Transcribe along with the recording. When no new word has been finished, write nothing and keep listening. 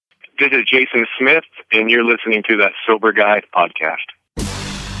This is Jason Smith, and you're listening to That Sober Guy podcast.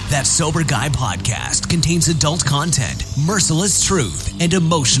 That Sober Guy podcast contains adult content, merciless truth, and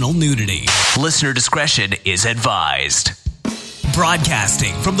emotional nudity. Listener discretion is advised.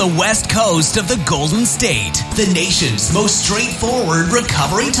 Broadcasting from the west coast of the Golden State, the nation's most straightforward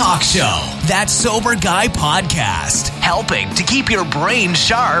recovery talk show. That Sober Guy podcast, helping to keep your brain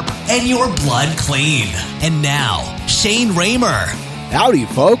sharp and your blood clean. And now, Shane Raymer. Howdy,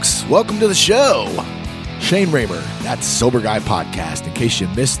 folks. Welcome to the show. Shane Raymer, That Sober Guy podcast, in case you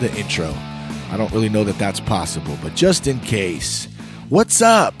missed the intro. I don't really know that that's possible, but just in case. What's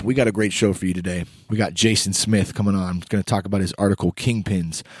up? We got a great show for you today. We got Jason Smith coming on. He's going to talk about his article,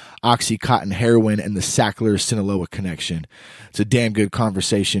 Kingpins, Oxycontin Heroin, and the Sackler-Sinaloa Connection. It's a damn good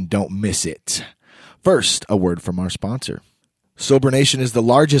conversation. Don't miss it. First, a word from our sponsor. Sober Nation is the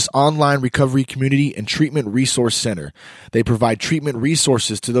largest online recovery community and treatment resource center. They provide treatment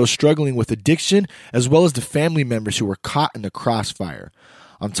resources to those struggling with addiction, as well as the family members who were caught in the crossfire.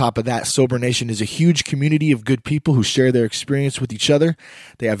 On top of that, Sober Nation is a huge community of good people who share their experience with each other.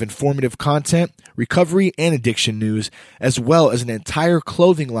 They have informative content, recovery and addiction news, as well as an entire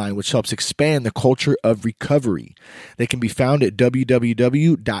clothing line which helps expand the culture of recovery. They can be found at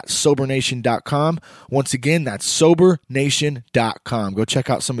www.sobernation.com. Once again, that's sobernation.com. Go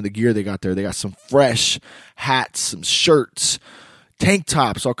check out some of the gear they got there. They got some fresh hats, some shirts, tank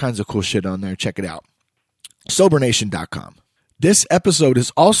tops, all kinds of cool shit on there. Check it out. sobernation.com. This episode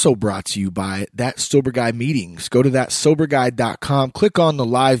is also brought to you by That Sober Guy Meetings. Go to thatsoberguy.com, click on the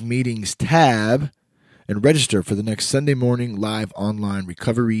live meetings tab, and register for the next Sunday morning live online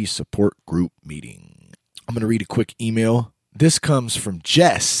recovery support group meeting. I'm going to read a quick email. This comes from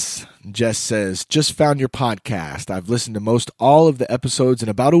Jess. Jess says, just found your podcast. I've listened to most all of the episodes in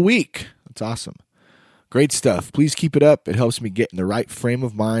about a week. That's awesome. Great stuff. Please keep it up. It helps me get in the right frame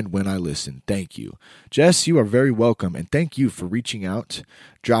of mind when I listen. Thank you. Jess, you are very welcome, and thank you for reaching out,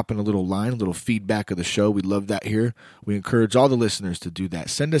 dropping a little line, a little feedback of the show. We love that here. We encourage all the listeners to do that.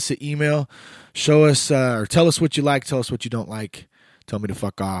 Send us an email. Show us or tell us what you like. Tell us what you don't like. Tell me to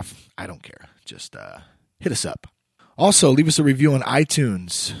fuck off. I don't care. Just hit us up. Also, leave us a review on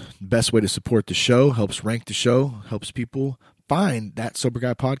iTunes. The best way to support the show, helps rank the show, helps people find That Sober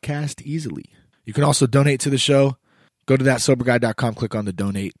Guy podcast easily. You can also donate to the show. Go to thatsoberguy.com, click on the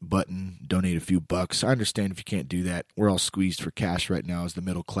donate button, donate a few bucks. I understand if you can't do that. We're all squeezed for cash right now as the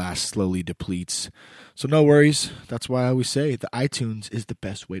middle class slowly depletes. So no worries. That's why I always say the iTunes is the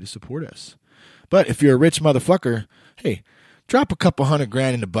best way to support us. But if you're a rich motherfucker, hey, drop a couple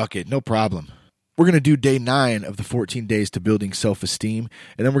 $100,000 in the bucket. No problem. We're going to do day 9 of the 14 days to building self-esteem.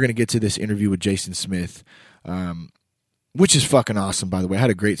 And then we're going to get to this interview with Jason Smith, which is fucking awesome, by the way. I had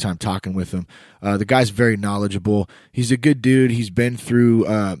a great time talking with him. The guy's very knowledgeable. He's a good dude. He's been through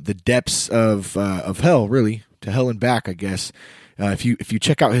the depths of hell, really, to hell and back, I guess. If you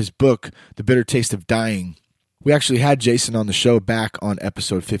check out his book, The Bitter Taste of Dying, we actually had Jason on the show back on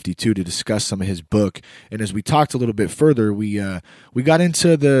episode 52 to discuss some of his book. And as we talked a little bit further, we got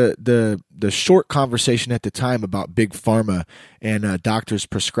into the short conversation at the time about big pharma and doctors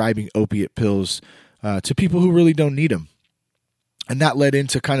prescribing opiate pills to people who really don't need them. And that led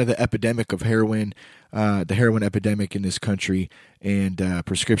into kind of the epidemic of heroin, the heroin epidemic in this country, and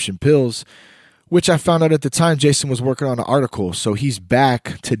prescription pills, which I found out at the time Jason was working on an article. So he's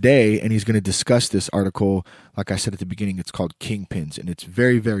back today, and he's going to discuss this article. Like I said at the beginning, it's called Kingpins, and it's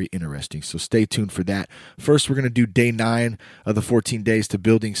very, very interesting. So stay tuned for that. First, we're going to do day 9 of the 14 days to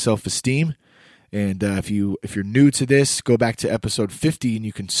building self-esteem. And if you're new to this, go back to episode 50, and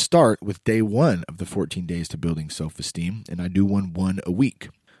you can start with day 1 of the 14 days to building self-esteem. And I do one a week.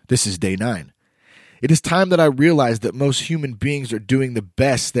 This is day 9. It is time that I realize that most human beings are doing the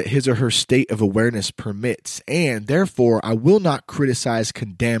best that his or her state of awareness permits, and therefore I will not criticize,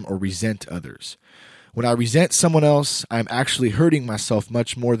 condemn, or resent others. When I resent someone else, I am actually hurting myself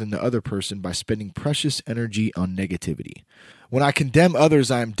much more than the other person by spending precious energy on negativity. When I condemn others,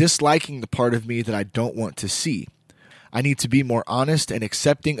 I am disliking the part of me that I don't want to see. I need to be more honest and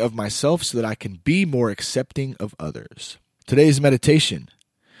accepting of myself so that I can be more accepting of others. Today's meditation.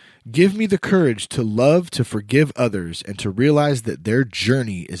 Give me the courage to love, to forgive others, and to realize that their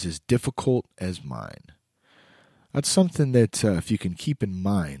journey is as difficult as mine. That's something that if you can keep in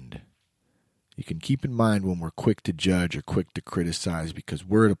mind, when we're quick to judge or quick to criticize, because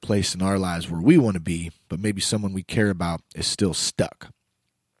we're at a place in our lives where we want to be, but maybe someone we care about is still stuck,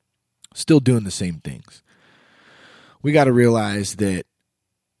 still doing the same things. We got to realize that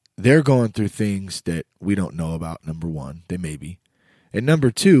they're going through things that we don't know about, number one. They may be. And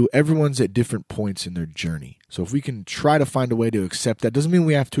number two, everyone's at different points in their journey. So if we can try to find a way to accept that, doesn't mean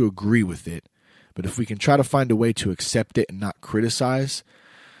we have to agree with it, but if we can try to find a way to accept it and not criticize,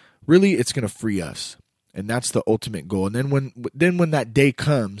 really it's going to free us. And that's the ultimate goal. And then when that day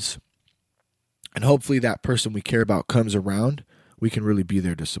comes, and hopefully that person we care about comes around, we can really be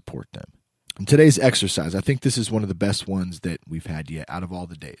there to support them. In today's exercise, I think this is one of the best ones that we've had yet out of all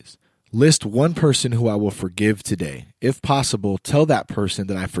the days. List one person who I will forgive today. If possible, tell that person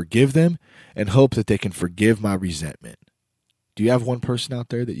that I forgive them and hope that they can forgive my resentment. Do you have one person out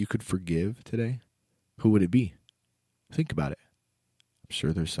there that you could forgive today? Who would it be? Think about it. I'm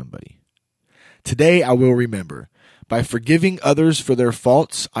sure there's somebody. Today I will remember, by forgiving others for their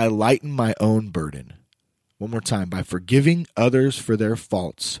faults, I lighten my own burden. One more time. By forgiving others for their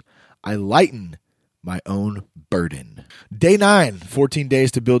faults, I lighten my own burden. Day 9, 14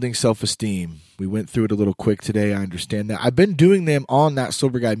 days to building self-esteem. We went through it a little quick today. I understand that. I've been doing them on that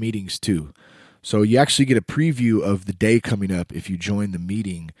Sober Guy meetings too. So you actually get a preview of the day coming up if you join the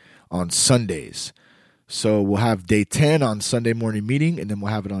meeting on Sundays. So we'll have day 10 on Sunday morning meeting, and then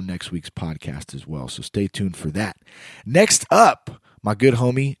we'll have it on next week's podcast as well. So stay tuned for that. Next up, my good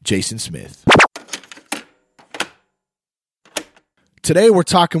homie, Jason Smith. Today, we're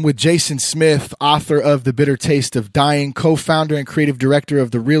talking with Jason Smith, author of The Bitter Taste of Dying, co-founder and creative director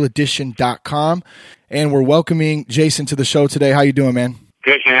of TheRealEdition.com. And we're welcoming Jason to the show today. How you doing, man?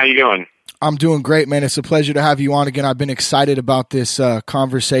 Good, Shane. How you doing? I'm doing great, man. It's a pleasure to have you on again. I've been excited about this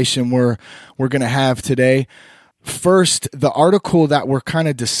conversation we're going to have today. First, the article that we're kind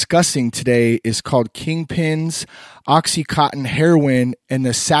of discussing today is called Kingpins, Oxycontin Heroin, and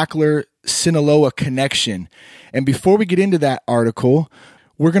the Sackler-Sinaloa Connection. And before we get into that article,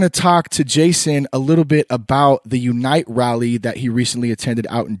 we're going to talk to Jason a little bit about the Unite rally that he recently attended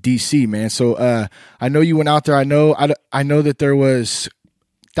out in D.C., man. So I know you went out there. I know that there was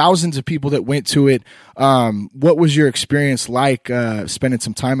thousands of people that went to it. What was your experience like spending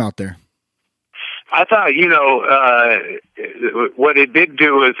some time out there? I thought, what it did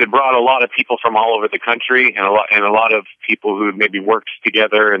do is it brought a lot of people from all over the country and a lot of people who maybe worked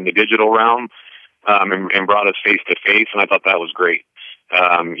together in the digital realm. And brought us face to face, and I thought that was great.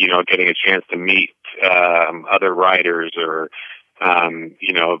 Getting a chance to meet other writers or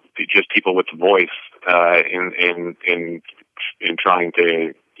just people with a voice in trying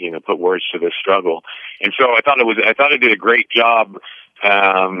to put words to this struggle. And so I thought it did a great job,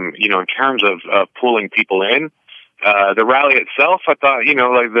 in terms of pulling people in. The rally itself, I thought,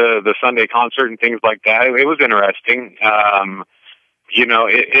 like the Sunday concert and things like that, it was interesting.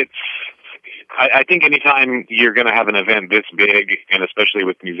 I think anytime you're going to have an event this big, and especially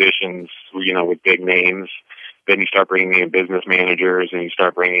with musicians, with big names, then you start bringing in business managers and you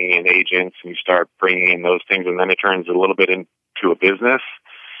start bringing in agents and you start bringing in those things, and then it turns a little bit into a business.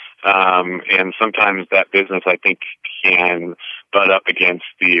 And sometimes that business, I think, can butt up against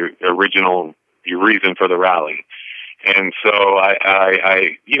the reason for the rally. And so overall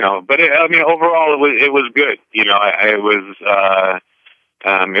it was good. It was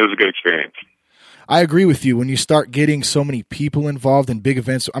a good experience. I agree with you. When you start getting so many people involved in big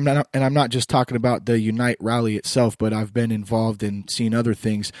events, I'm not just talking about the Unite rally itself, but I've been involved in seeing other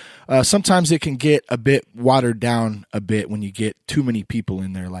things. Sometimes it can get a bit watered down a bit when you get too many people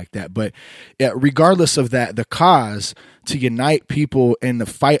in there like that. But regardless of that, the cause to unite people in the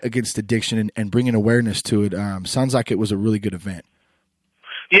fight against addiction and bringing awareness to it sounds like it was a really good event.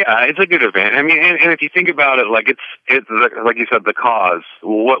 Yeah, it's a good event. I mean, and if you think about it, like it's like you said, the cause.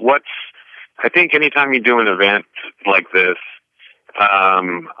 I think anytime you do an event like this,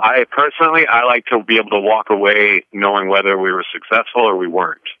 I personally like to be able to walk away knowing whether we were successful or we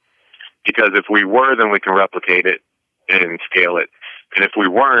weren't. Because if we were, then we can replicate it and scale it. And if we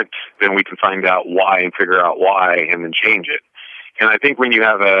weren't, then we can find out why and figure out why and then change it. And I think when you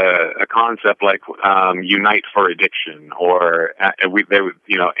have a concept like Unite for Addiction or end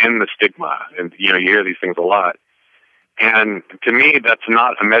the stigma, and you hear these things a lot. And to me, that's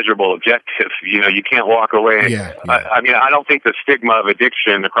not a measurable objective. You can't walk away. Yeah. I don't think the stigma of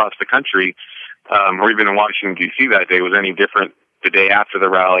addiction across the country, or even in Washington, D.C. that day, was any different the day after the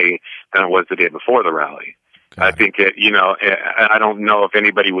rally than it was the day before the rally. I think I don't know if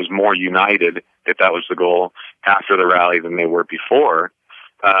anybody was more united, if that was the goal, after the rally than they were before.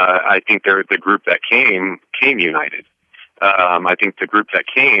 I think the group that came united. I think the group that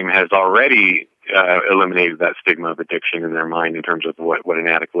came has already eliminated that stigma of addiction in their mind in terms of what an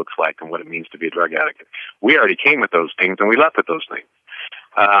addict looks like and what it means to be a drug addict. We already came with those things, and we left with those things.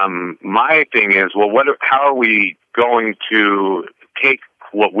 My thing is, how are we going to take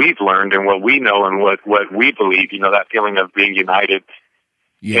what we've learned and what we know and what we believe, that feeling of being united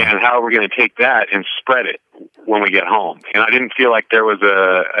And how are we going to take that and spread it when we get home? And I didn't feel like there was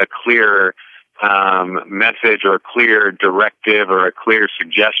a clear message or a clear directive or a clear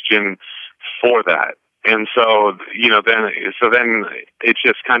suggestion for that. And so, then it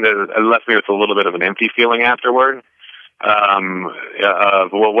just kind of left me with a little bit of an empty feeling afterward.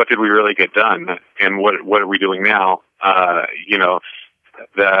 Well, what did we really get done? And what are we doing now?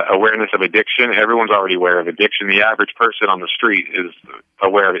 The awareness of addiction. Everyone's already aware of addiction. The average person on the street is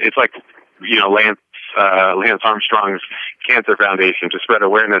aware of it. It's like, Lance Armstrong's Cancer Foundation to spread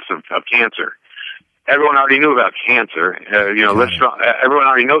awareness of cancer. Everyone already knew about cancer. Everyone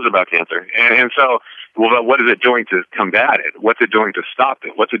already knows about cancer. And so, well, what is it doing to combat it? What's it doing to stop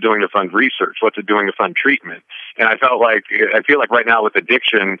it? What's it doing to fund research? What's it doing to fund treatment? And I feel like right now with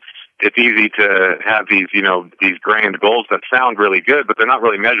addiction, it's easy to have these grand goals that sound really good, but they're not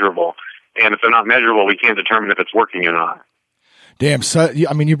really measurable. And if they're not measurable, we can't determine if it's working or not. Damn. So,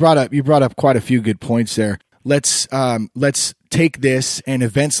 I mean, you brought up quite a few good points there. Let's take this and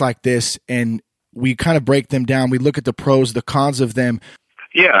events like this, and we kind of break them down. We look at the pros, the cons of them.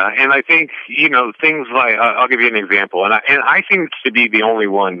 Yeah, and I think, things like, I'll give you an example, and I seem to be the only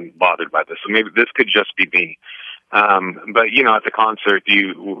one bothered by this, so maybe this could just be me. But, at the concert,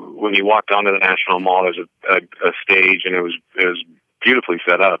 when you walked onto the National Mall, there's a stage, and it was beautifully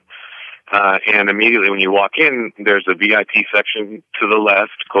set up. And immediately when you walk in, there's a VIP section to the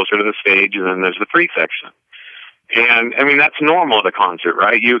left, closer to the stage, and then there's the free section. And I mean, that's normal at a concert,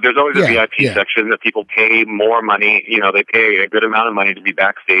 right? There's always a VIP section that people pay more money. They pay a good amount of money to be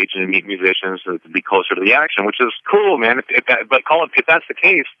backstage and meet musicians and to be closer to the action, which is cool, man. If that's the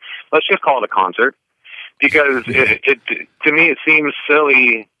case, let's just call it a concert, because to me it seems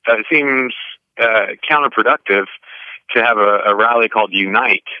silly. It seems counterproductive to have a rally called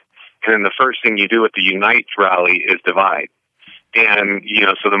Unite, and then the first thing you do at the Unite rally is divide. And,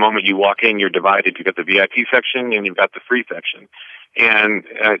 so the moment you walk in, you're divided. You've got the VIP section and you've got the free section. And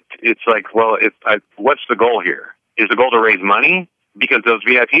it's like, well, what's the goal here? Is the goal to raise money? Because those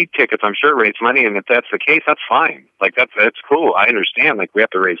VIP tickets, I'm sure, raise money. And if that's the case, that's fine. Like, that's cool. I understand. Like, we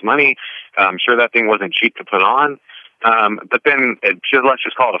have to raise money. I'm sure that thing wasn't cheap to put on. But then let's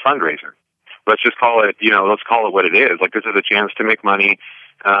just call it a fundraiser. Let's just call it, let's call it what it is. Like, this is a chance to make money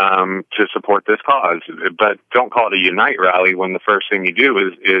to support this cause, but don't call it a Unite rally when the first thing you do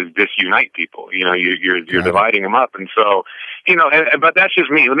is disunite people. You're dividing them up, and so but that's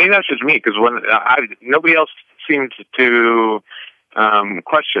just me. I mean, that's just me, because nobody else seems to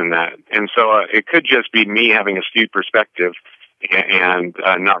question that, and so it could just be me having a skewed perspective and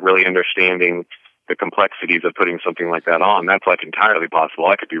not really understanding the complexities of putting something like that on. That's like entirely possible.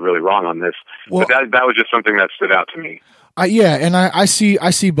 I could be really wrong on this, but that was just something that stood out to me. And I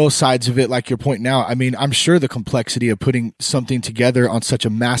see both sides of it, like you're pointing out. I mean, I'm sure the complexity of putting something together on such a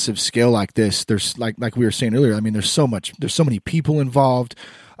massive scale like this, there's like we were saying earlier, I mean, there's so many people involved.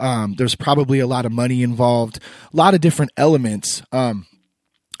 There's probably a lot of money involved, a lot of different elements.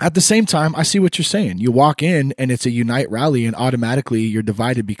 At the same time, I see what you're saying. You walk in and it's a Unite rally, and automatically you're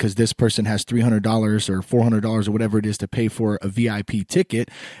divided because this person has $300 or $400 or whatever it is to pay for a VIP ticket,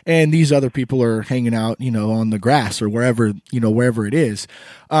 and these other people are hanging out, on the grass or wherever it is.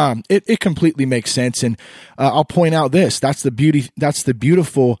 It completely makes sense. And I'll point out this: that's the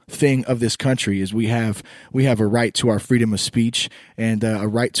beautiful thing of this country is we have a right to our freedom of speech and a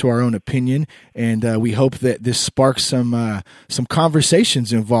right to our own opinion, and we hope that this sparks some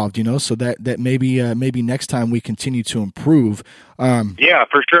conversations involved, so that maybe next time we continue to improve. Yeah,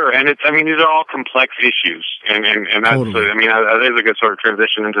 for sure. And these are all complex issues, and that's totally. There's a good sort of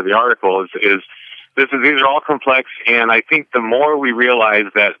transition into the article. These are all complex, and I think the more we realize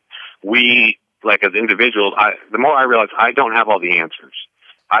that we, like as individuals, the more I realize I don't have all the answers.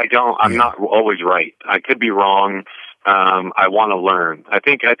 I'm not always right. I could be wrong. I want to learn. I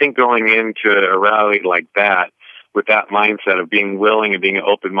think going into a rally like that with that mindset of being willing and being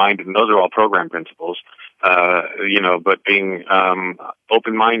open-minded, and those are all program principles, but being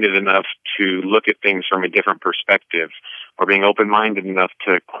open-minded enough to look at things from a different perspective, or being open-minded enough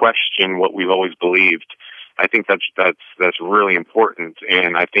to question what we've always believed. I think that's really important.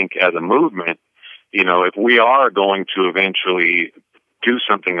 And I think as a movement, if we are going to eventually do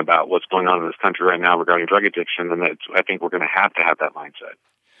something about what's going on in this country right now regarding drug addiction, then I think we're going to have that mindset.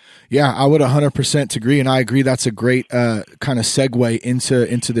 Yeah, I would 100% agree, and I agree that's a great kind of segue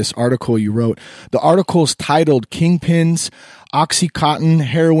into this article you wrote. The article is titled "Kingpins, Oxycontin,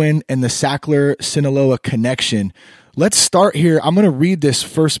 Heroin, and the Sackler-Sinaloa Connection." Let's start here. I'm going to read this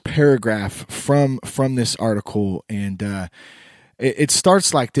first paragraph from this article, and it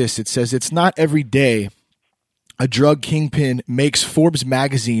starts like this. It says, "It's not every day A drug kingpin makes Forbes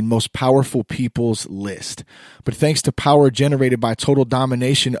magazine most powerful people's list. But thanks to power generated by total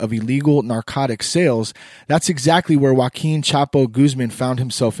domination of illegal narcotic sales, that's exactly where Joaquin Chapo Guzman found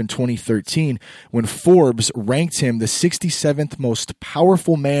himself in 2013 when Forbes ranked him the 67th most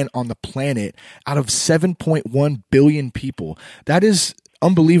powerful man on the planet out of 7.1 billion people. That is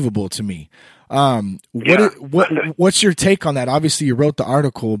unbelievable to me. What's your take on that? Obviously, you wrote the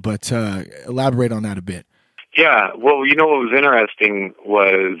article, but elaborate on that a bit. Yeah, well, what was interesting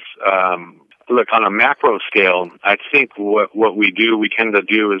was, look, on a macro scale, I think what we tend to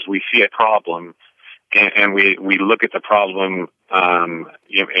do is we see a problem, and we look at the problem, and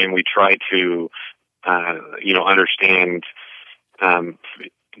we try to, understand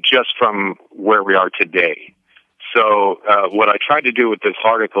just from where we are today. So what I tried to do with this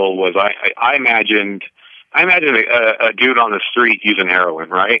article was I imagined a dude on the street using heroin,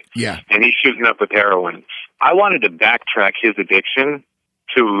 right? Yeah. And he's shooting up with heroin. I wanted to backtrack his addiction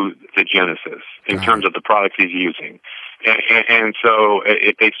to the genesis in terms of the products he's using. And so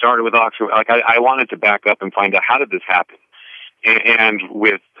if they started with oxy, I wanted to back up and find out how did this happen. And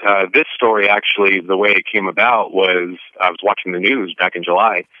with this story, actually, the way it came about was I was watching the news back in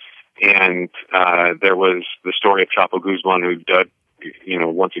July, and there was the story of Chapo Guzman, who dug,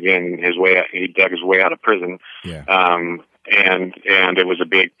 once again, he dug his way out of prison. Yeah. And it was a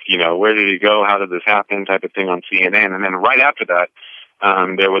big, where did he go? How did this happen? Type of thing on CNN. And then right after that,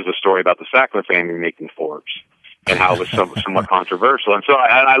 there was a story about the Sackler family making Forbes and how it was somewhat controversial. And so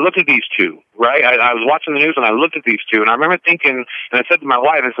I looked at these two, right? I was watching the news and I looked at these two, and I remember thinking, and I said to my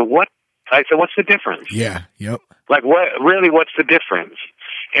wife, I said, what's the difference? Yeah. Yep. Like, what's the difference?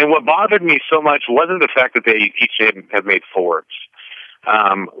 And what bothered me so much wasn't the fact that they each had made Forbes.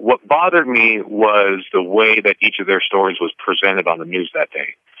 What bothered me was the way that each of their stories was presented on the news that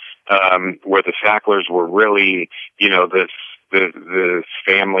day, where the Sacklers were really, this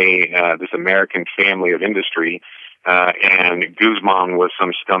family, this American family of industry, and Guzman was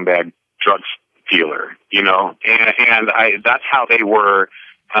some scumbag drug dealer, and that's how they were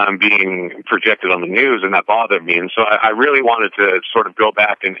being projected on the news, and that bothered me. And so I really wanted to sort of go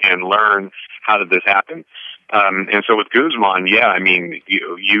back and learn how did this happen. And so with Guzman, yeah, I mean,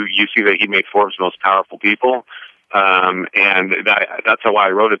 you see that he made Forbes' most powerful people, and that's how I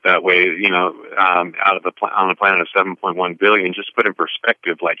wrote it that way. On a planet of 7.1 billion, just to put in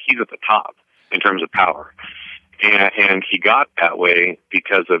perspective, like he's at the top in terms of power, and he got that way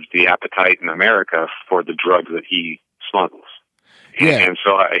because of the appetite in America for the drugs that he smuggles. Yeah. And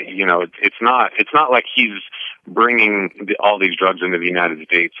so it's not like he's bringing all these drugs into the United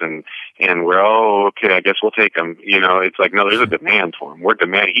States and we're, okay, I guess we'll take them. It's like, no, there's a demand for him. We're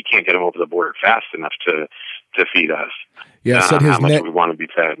demanding. He can't get them over the border fast enough to feed us. Yeah, said how much we want to be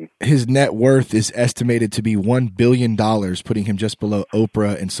fed. His net worth is estimated to be $1 billion, putting him just below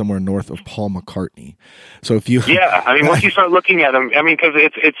Oprah and somewhere north of Paul McCartney. So if you, yeah, I mean, once you start looking at him, I mean, because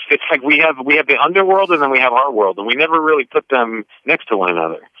it's like we have the underworld and then we have our world, and we never really put them next to one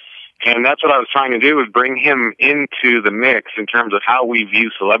another. And that's what I was trying to do, is bring him into the mix in terms of how we view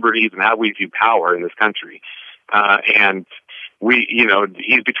celebrities and how we view power in this country. And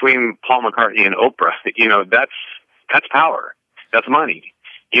he's between Paul McCartney and Oprah. That's power. That's money.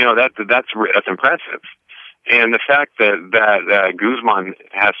 That's impressive. And the fact that Guzman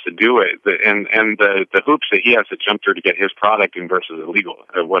has to do it, and the hoops that he has to jump through to get his product in versus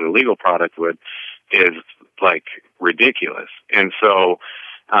what a legal product would, is like ridiculous. And so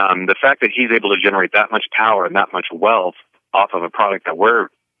the fact that he's able to generate that much power and that much wealth off of a product that we're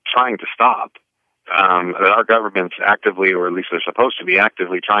trying to stop, that our government's actively, or at least they're supposed to be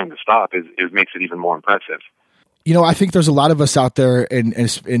actively trying to stop, is makes it even more impressive. I think there's a lot of us out there, and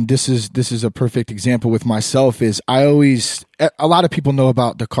this is a perfect example with myself. Is a lot of people know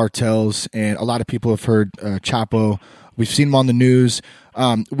about the cartels, and a lot of people have heard Chapo. We've seen him on the news.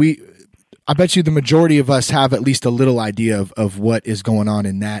 I bet you the majority of us have at least a little idea of what is going on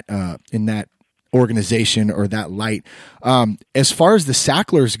in that organization or that light. As far as the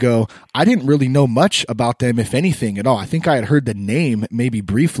Sacklers go, I didn't really know much about them, if anything at all. I think I had heard the name maybe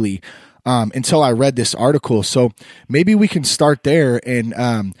briefly until I read this article. So maybe we can start there. And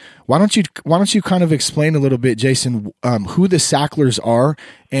why don't you kind of explain a little bit, Jason, who the Sacklers are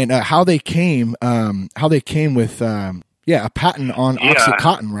and how they came with a patent on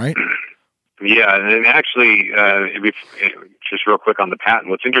OxyContin, right? Yeah, and actually, just real quick on the patent.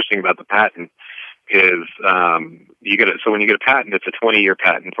 What's interesting about the patent is when you get a patent, it's a 20-year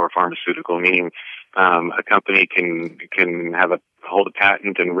patent for a pharmaceutical, meaning a company can hold a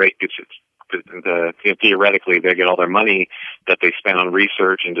patent and rate its theoretically they get all their money that they spent on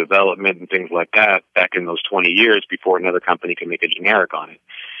research and development and things like that back in those 20 years before another company could make a generic on it.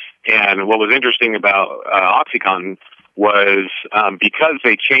 And what was interesting about OxyContin was because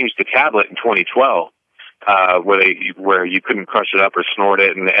they changed the tablet in 2012, where you couldn't crush it up or snort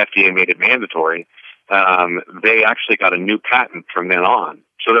it, and the FDA made it mandatory. They actually got a new patent from then on.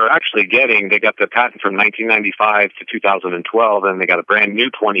 So they got the patent from 1995 to 2012, and they got a brand new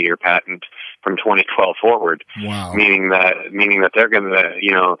 20-year patent from 2012 forward. Wow. Meaning that they're going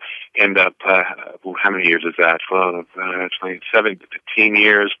to, end up, how many years is that? 17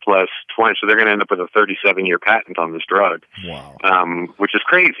 years plus 20. So they're going to end up with a 37-year patent on this drug. Wow. Which is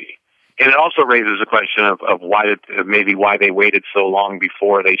crazy. And it also raises a question of why they waited so long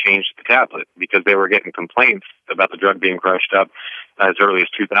before they changed the tablet, because they were getting complaints about the drug being crushed up as early as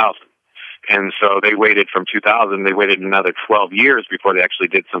 2000. And so they waited from 2000, they waited another 12 years before they actually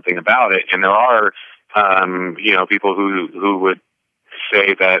did something about it. And there are, people who would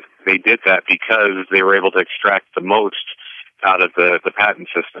say that they did that because they were able to extract the most out of the patent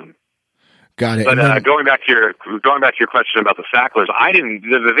system. Got it. But going back to your question about the Sacklers,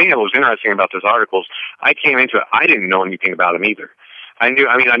 the thing that was interesting about this article is I came into it, I didn't know anything about them either. I knew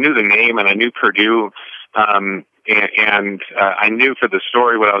the name and I knew Purdue, and I knew for the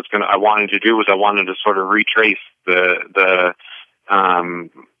story what I wanted to do was I wanted to sort of retrace the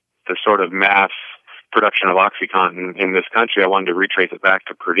sort of mass production of OxyContin in this country. I wanted to retrace it back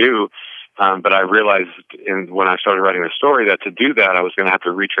to Purdue, but I realized when I started writing the story that to do that I was going to have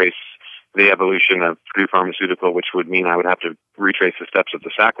to retrace the evolution of Purdue Pharmaceutical, which would mean I would have to retrace the steps of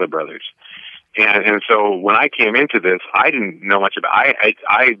the Sackler brothers. And so when I came into this, I didn't know much about.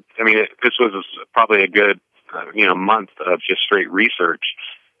 This was probably a good month of just straight research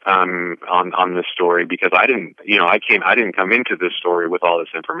on this story, because I didn't come into this story with all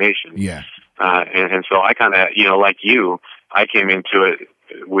this information. Yeah. And so I kind of like you, I came into it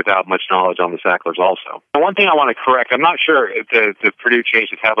without much knowledge on the Sacklers also. The one thing I want to correct, I'm not sure if the Purdue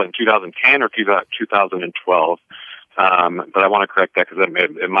changed the tablet in 2010 or 2012, but I want to correct that because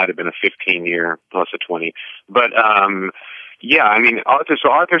it might have been a 15-year plus a 20. But Arthur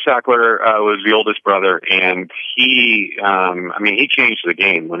Sackler was the oldest brother, and he changed the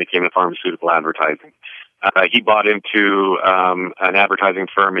game when it came to pharmaceutical advertising. He bought into an advertising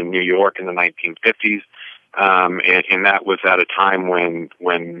firm in New York in the 1950s. And that was at a time when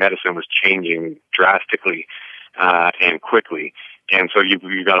medicine was changing drastically and quickly. And so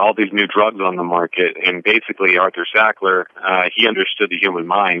you got all these new drugs on the market, and basically Arthur Sackler, he understood the human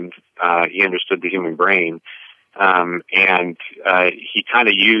mind, he understood the human brain, and he kind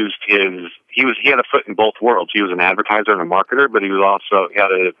of used he had a foot in both worlds. He was an advertiser and a marketer, but he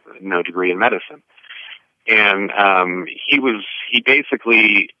had a degree in medicine. And he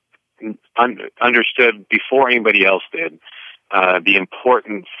basically understood before anybody else did the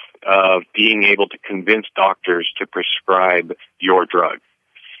importance of being able to convince doctors to prescribe your drug,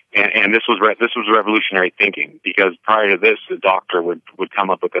 and this was revolutionary thinking, because prior to this, the doctor would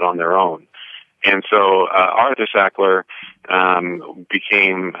come up with it on their own. And so Arthur Sackler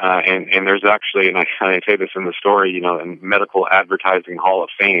became, and there's actually, and I say this in the story, in Medical Advertising Hall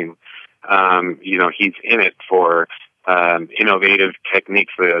of Fame, he's in it for innovative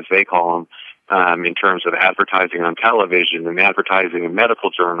techniques, as they call them, in terms of advertising on television and advertising in medical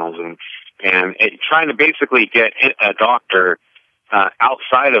journals, and trying to basically get a doctor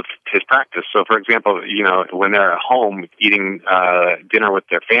outside of his practice. So, for example, when they're at home eating dinner with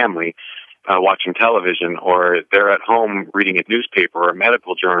their family, watching television, or they're at home reading a newspaper or a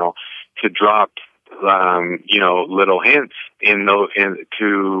medical journal, to drop little hints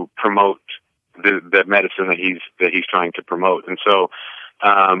to promote the medicine that he's trying to promote. And so,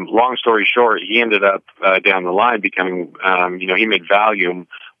 long story short, he ended up down the line becoming, he made Valium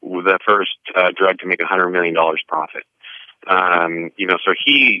the first drug to make $100 million profit. So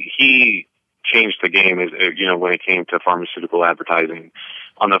he changed the game when it came to pharmaceutical advertising.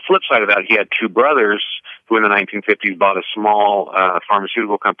 On the flip side of that, he had two brothers who in the 1950s bought a small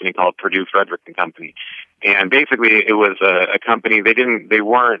pharmaceutical company called Purdue Frederick and Company. And basically it was a company, they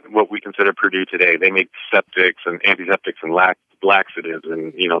weren't what we consider Purdue today. They made septics and antiseptics and laxatives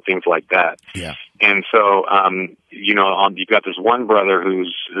and, things like that. Yeah. And so, you've got this one brother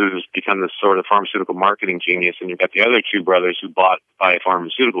who's become this sort of pharmaceutical marketing genius, and you've got the other two brothers who bought by a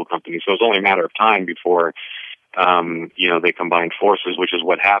pharmaceutical company. So it was only a matter of time before, they combined forces, which is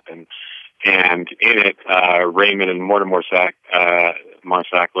what happened. And in it, Raymond and Mortimer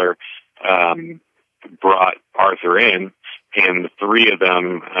Sackler, brought Arthur in, and the three of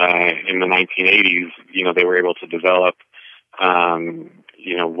them, in the 1980s, they were able to develop,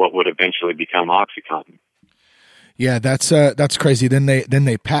 what would eventually become OxyContin. Yeah, that's crazy. Then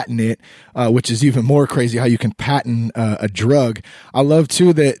they patent it, which is even more crazy. How you can patent a drug. I love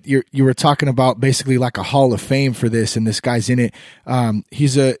too that you were talking about basically like a Hall of Fame for this, and this guy's in it.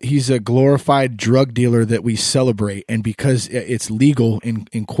 He's a glorified drug dealer that we celebrate, and because it's legal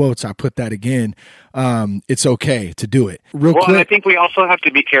in quotes, I put that again. It's okay to do it. Real quick. And I think we also have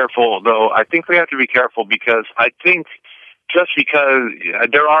to be careful, though. I think we have to be careful because I think just because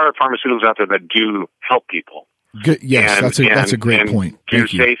there are pharmaceuticals out there that do help people. Good. Yes, that's a great point. To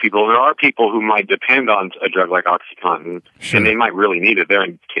save people, there are people who might depend on a drug like OxyContin, and they might really need it. They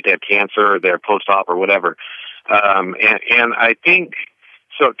have cancer, or they're post-op, or whatever. And I think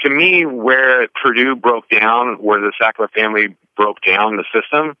so. To me, where Purdue broke down, where the Sackler family broke down the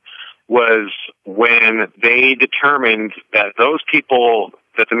system, was when they determined that those people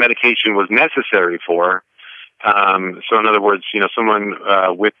that the medication was necessary for. So in other words, someone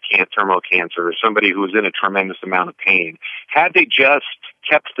with terminal cancer, or somebody who was in a tremendous amount of pain, had they just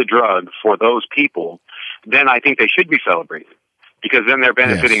kept the drug for those people, then I think they should be celebrated, because then they're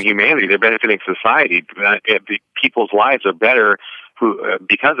benefiting humanity, they're benefiting society. People's lives are better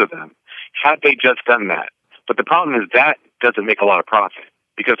because of them. Had they just done that, but the problem is that doesn't make a lot of profit.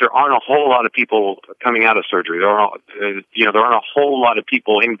 Because there aren't a whole lot of people coming out of surgery. There aren't a whole lot of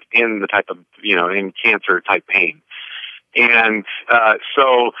people in the type of, in cancer type pain. And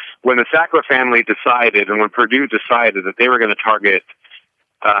so when the Sackler family decided, and when Purdue decided that they were going to target,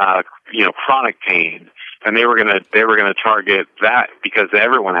 chronic pain, and they were going to target that because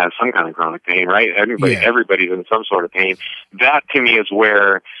everyone has some kind of chronic pain, right? Everybody's in some sort of pain. That to me is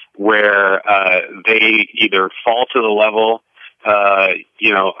where they either fall to the level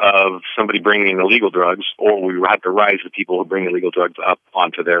of somebody bringing illegal drugs, or we have to rise the people who bring illegal drugs up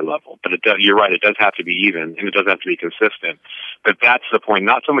onto their level. But you're right, it does have to be even, and it does have to be consistent. But that's the point,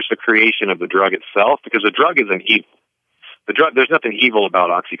 not so much the creation of the drug itself, because the drug isn't evil. There's nothing evil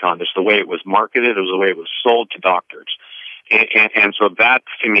about OxyContin. It's the way it was marketed, it was the way it was sold to doctors. And so that,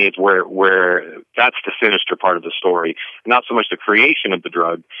 to me, is where that's the sinister part of the story. Not so much the creation of the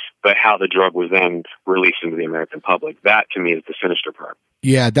drug, but how the drug was then released into the American public. That, to me, is the sinister part.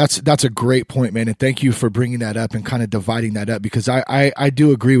 Yeah, that's a great point, man. And thank you for bringing that up and kind of dividing that up, because I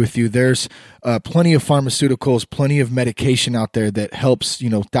do agree with you. There's plenty of pharmaceuticals, plenty of medication out there that helps,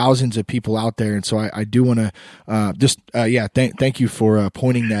 thousands of people out there. And so I do want to thank you for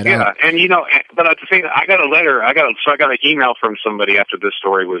pointing that out. Yeah, and but at the same time, I got an email from somebody after this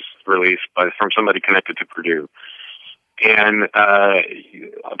story was released from somebody connected to Purdue. And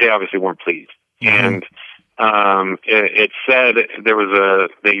they obviously weren't pleased. Mm-hmm. And it said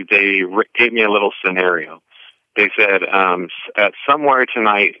they gave me a little scenario. They said at somewhere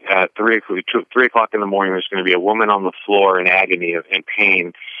tonight at 3 o'clock in the morning, there's going to be a woman on the floor in agony and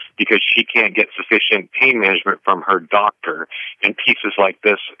pain because she can't get sufficient pain management from her doctor, and pieces like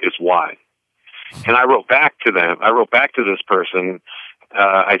this is why. And I wrote back to this person.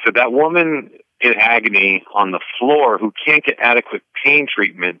 I said, that woman in agony on the floor who can't get adequate pain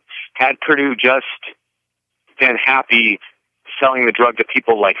treatment, had Purdue just been happy selling the drug to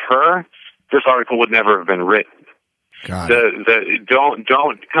people like her, this article would never have been written. Don't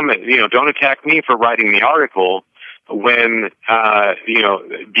don't attack me for writing the article when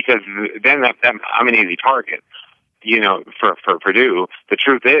because then I'm an easy target, for Purdue. The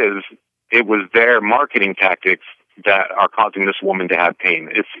truth is, it was their marketing tactics that are causing this woman to have pain.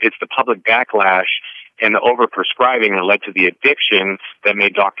 It's the public backlash and the overprescribing that led to the addiction that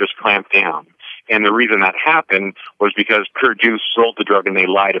made doctors clamp down. And the reason that happened was because Purdue sold the drug and they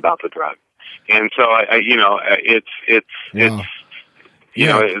lied about the drug. And so it's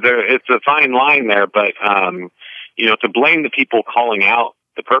a fine line there, but to blame the people calling out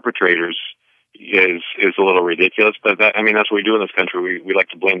the perpetrators is a little ridiculous. But that's what we do in this country. We like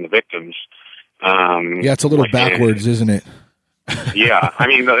to blame the victims. It's a little backwards, isn't it? Yeah,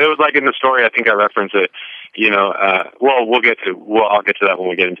 it was like in the story. I think I referenced it. I'll get to that when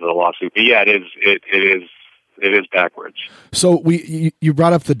we get into the lawsuit. But yeah, it is backwards. So you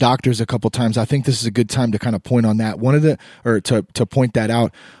brought up the doctors a couple times. I think this is a good time to kind of point on that. To point that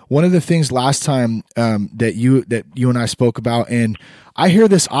out. One of the things last time that you and I spoke about, and I hear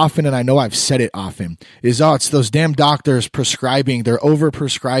this often, and I know I've said it often, is it's those damn doctors prescribing. They're over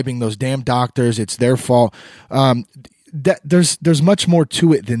prescribing, those damn doctors. It's their fault. That there's much more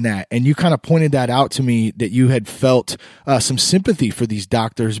to it than that, and you kind of pointed that out to me, that you had felt some sympathy for these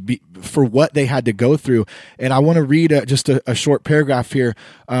doctors for what they had to go through. And I want to read just a short paragraph here.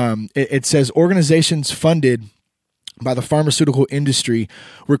 It says, organizations funded by the pharmaceutical industry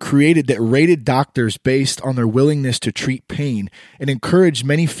were created that rated doctors based on their willingness to treat pain and encouraged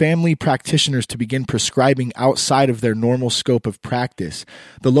many family practitioners to begin prescribing outside of their normal scope of practice.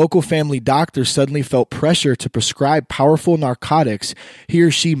 The local family doctor suddenly felt pressure to prescribe powerful narcotics he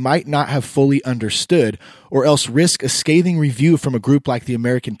or she might not have fully understood, or else risk a scathing review from a group like the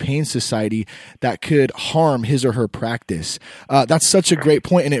American Pain Society that could harm his or her practice. That's such a great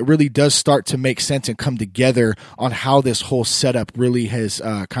point, and it really does start to make sense and come together on how this whole setup really has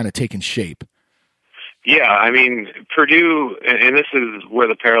kind of taken shape. Yeah, I mean, Purdue, and this is where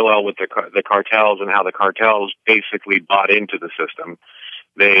the parallel with the cartels and how the cartels basically bought into the system.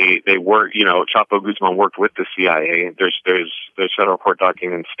 They work, Chapo Guzman worked with the CIA. There's federal court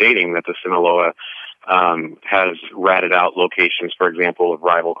documents stating that the Sinaloa has ratted out locations, for example, of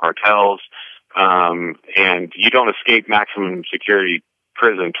rival cartels. And you don't escape maximum security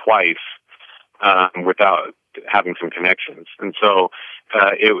prison twice without having some connections. And so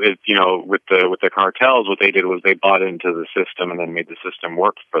with the cartels, what they did was they bought into the system and then made the system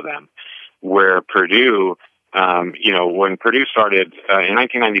work for them. Where Purdue, when Purdue started in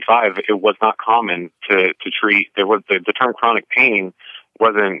 1995, it was not common to treat. There was the term chronic pain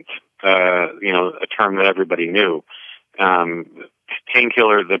wasn't a term that everybody knew. The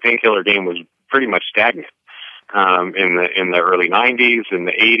painkiller game was pretty much stagnant in the early 90s, in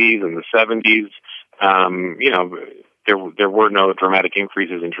the 80s, and the 70s. There were no dramatic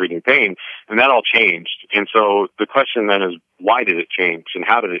increases in treating pain, and that all changed. And so the question then is, why did it change, and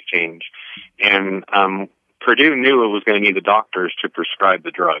how did it change? And Purdue knew it was going to need the doctors to prescribe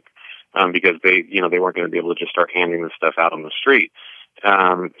the drug because they weren't going to be able to just start handing this stuff out on the street.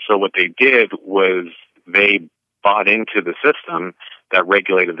 So what they did was they bought into the system that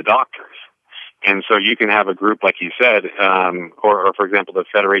regulated the doctors. And so you can have a group, like you said, or for example, the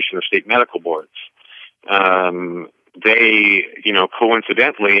Federation of State Medical Boards. They,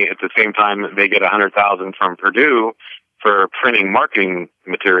 coincidentally, at the same time, they get $100,000 from Purdue for printing marketing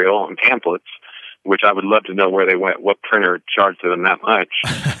material and pamphlets, which I would love to know where they went, what printer charged them that much.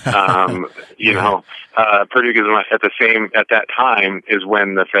 Purdue gives them at that time is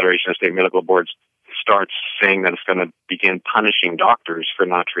when the Federation of State Medical Boards starts saying that it's going to begin punishing doctors for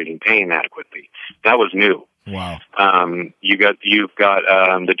not treating pain adequately. That was new. Wow. You've got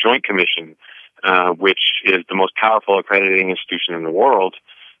the Joint Commission, which is the most powerful accrediting institution in the world,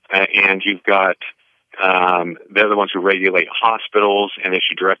 and you've got they're the ones who regulate hospitals and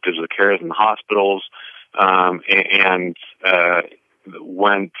issue directives of care in the hospitals. And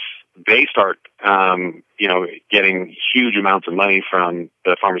when they start, getting huge amounts of money from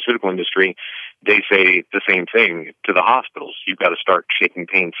the pharmaceutical industry, they say the same thing to the hospitals. You've got to start taking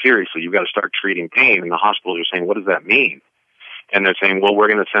pain seriously. You've got to start treating pain. And the hospitals are saying, what does that mean? And they're saying, well, we're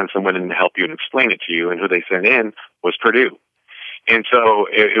going to send someone in to help you and explain it to you. And who they sent in was Purdue. And so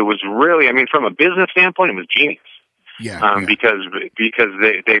it was really, from a business standpoint, it was genius. Because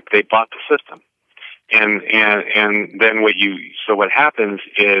they bought the system. And then what happens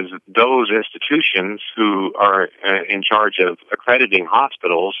is those institutions who are in charge of accrediting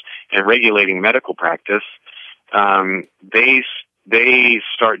hospitals and regulating medical practice, they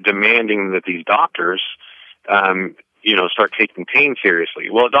start demanding that these doctors, start taking pain seriously.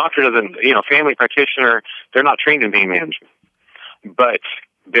 Well, a doctor doesn't, family practitioner, they're not trained in pain management, but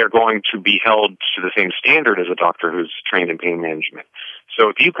they're going to be held to the same standard as a doctor who's trained in pain management. So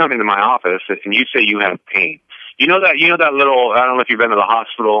if you come into my office and you say you have pain, you know that little, I don't know if you've been to the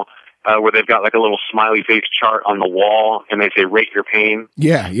hospital where they've got like a little smiley face chart on the wall and they say rate your pain.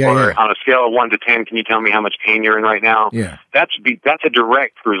 Or on a scale of 1 to 10, can you tell me how much pain you're in right now? Yeah. That's a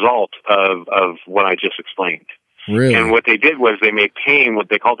direct result of what I just explained. Really? And what they did was they made pain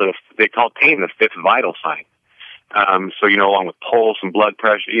they called pain the fifth vital sign. So, along with pulse and blood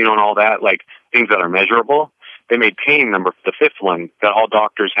pressure, and all that, like things that are measurable, they made pain the fifth one that all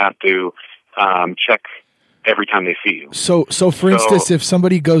doctors have to check every time they see you. So for instance, if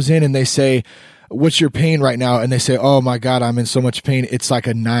somebody goes in and they say, what's your pain right now? And they say, oh my God, I'm in so much pain. It's like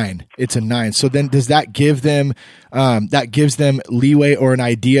a 9. It's a 9. So then does that give them, leeway or an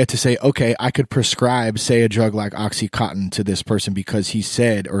idea to say, okay, I could prescribe, say, a drug like OxyContin to this person because he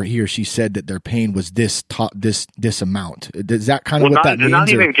or she said that their pain was this amount. Does that kind of what that means? Not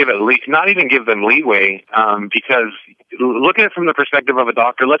even give them leeway, because look at it from the perspective of a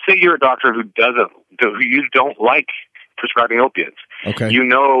doctor. Let's say you're a doctor who you don't like prescribing opiates. Okay. You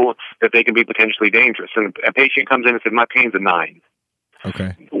know that they can be potentially dangerous. And a patient comes in and says, my pain's a 9.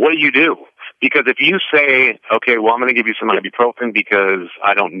 Okay. What do? Because if you say, okay, well, I'm going to give you some ibuprofen because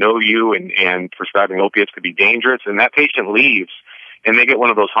I don't know you and prescribing opiates could be dangerous, and that patient leaves and they get one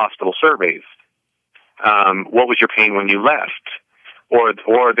of those hospital surveys. what was your pain when you left? Or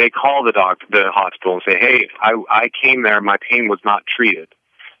they call the hospital and say, hey, I came there, my pain was not treated.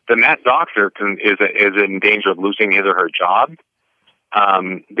 Then that doctor is in danger of losing his or her job.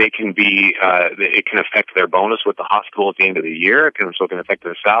 They can be, it can affect their bonus with the hospital at the end of the year. It can affect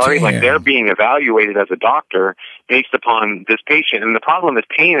their salary. Damn. Like, they're being evaluated as a doctor based upon this patient. And the problem is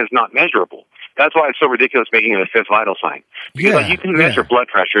pain is not measurable. That's why it's so ridiculous making it a fifth vital sign. Because like, you can measure blood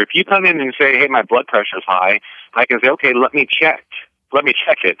pressure. If you come in and say, hey, my blood pressure is high, I can say, okay, let me check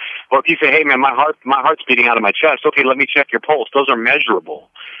it. Or if you say, hey man, my heart's beating out of my chest, okay, let me check your pulse. Those are measurable.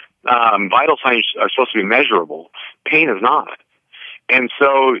 Vital signs are supposed to be measurable. Pain is not. And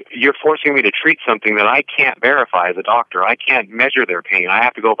so you're forcing me to treat something that I can't verify as a doctor. I can't measure their pain. I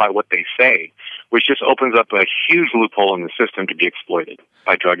have to go by what they say, which just opens up a huge loophole in the system to be exploited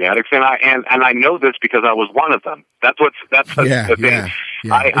by drug addicts. And I know this because I was one of them. That's the thing. Yeah.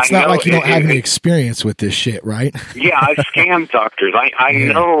 It's not like you don't have any experience with this shit, right? Yeah, I've scammed doctors. I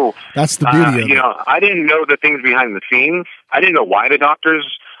know. That's the beauty of it. I didn't know the things behind the scenes. I didn't know why the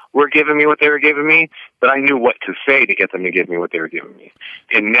doctors were giving me what they were giving me, but I knew what to say to get them to give me what they were giving me.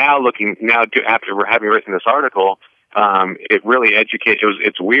 And after having written this article, it really educated.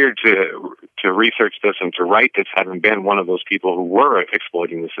 It's weird to research this and to write this, having been one of those people who were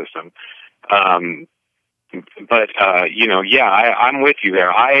exploiting the system. I'm with you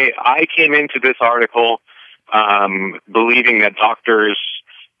there. I came into this article believing that doctors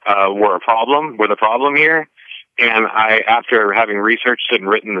were the problem here. And after having researched it and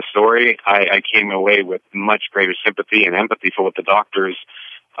written the story, I came away with much greater sympathy and empathy for what the doctors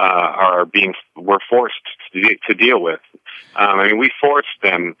were forced to deal with. We forced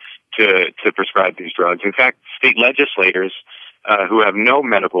them to prescribe these drugs. In fact, state legislators who have no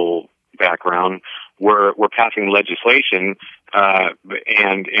medical background were passing legislation,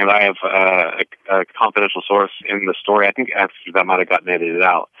 and I have a confidential source in the story. I think after that might have gotten edited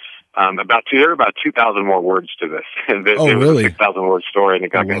out. There were about 2,000 more words to this. There was a 6,000 word story, and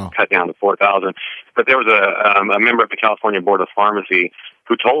it got cut down to 4,000. But there was a member of the California Board of Pharmacy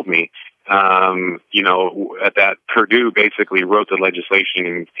who told me, that Purdue basically wrote the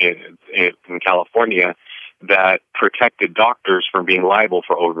legislation in California that protected doctors from being liable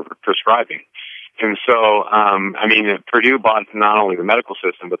for overprescribing. And so, Purdue bought not only the medical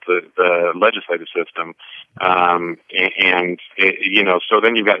system, but the legislative system. So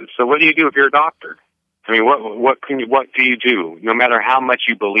then so what do you do if you're a doctor? What do you do? No matter how much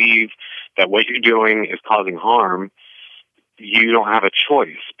you believe that what you're doing is causing harm, you don't have a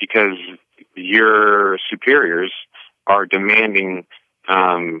choice because your superiors are demanding,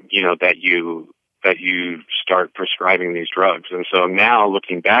 that you start prescribing these drugs. And so now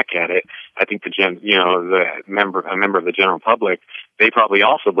looking back at it, I think a member of the general public, they probably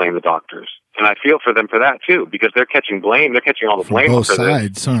also blame the doctors. And I feel for them for that too, because they're catching blame. They're catching all the blame both for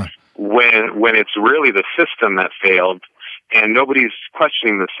sides, this. When it's really the system that failed and nobody's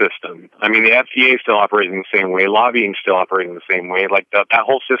questioning the system. The FDA is still operating the same way. Lobbying is still operating the same way. Like that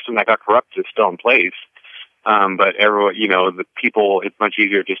whole system that got corrupted is still in place. But everyone, the people, it's much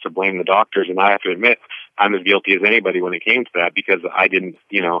easier just to blame the doctors. And I have to admit, I'm as guilty as anybody when it came to that because I didn't,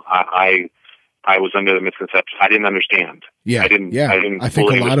 I was under the misconception. I didn't understand. Yeah. I didn't I think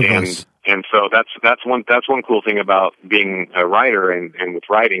fully a lot understand. of us. And so that's one cool thing about being a writer and with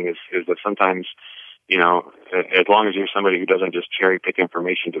writing is that sometimes, as long as you're somebody who doesn't just cherry pick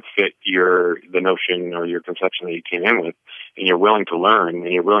information to fit the notion or your conception that you came in with, and you're willing to learn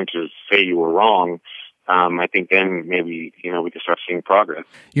and you're willing to say you were wrong, I think then maybe, we can start seeing progress.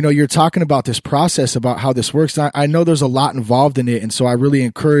 You're talking about this process, about how this works. I know there's a lot involved in it. And so I really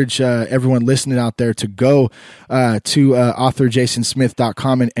encourage everyone listening out there to go to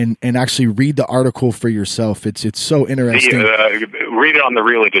authorjasonsmith.com and actually read the article for yourself. It's so interesting. Read it on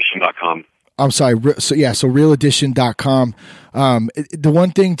therealedition.com. I'm sorry. So realedition.com. The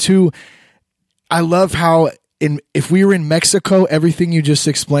one thing too, I love how if we were in Mexico, everything you just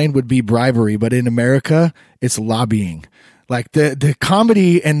explained would be bribery, but in America, it's lobbying. Like the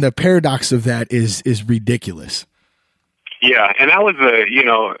comedy and the paradox of that is ridiculous. Yeah, and that was you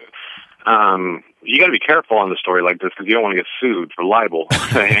got to be careful on the story like this because you don't want to get sued for libel.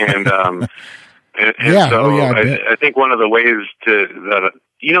 I think one of the ways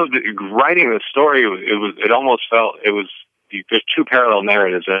writing the story, it almost felt there's two parallel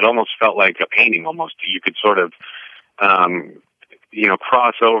narratives, and it almost felt like a painting. Almost, you could sort of,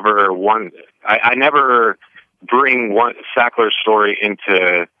 cross over one. I never bring one Sackler's story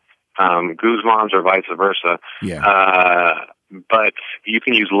into Guzman's or vice versa. Yeah. But you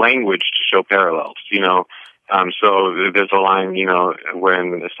can use language to show parallels. So there's a line,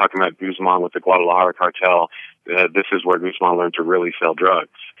 when it's talking about Guzman with the Guadalajara cartel, this is where Guzman learned to really sell drugs.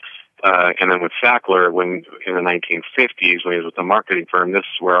 And then with Sackler, when in the 1950s, when he was with the marketing firm, this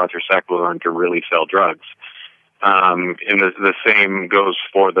is where Arthur Sackler learned to really sell drugs. And the same goes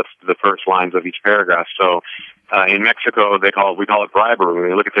for the first lines of each paragraph. So in Mexico, we call it bribery. When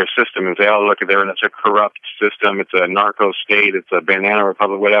we look at their system and say, oh, look, it's a corrupt system, it's a narco state, it's a banana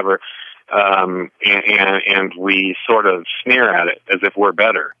republic, whatever. And we sort of sneer at it as if we're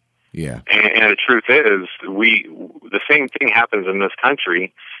better. Yeah. And the truth is, the same thing happens in this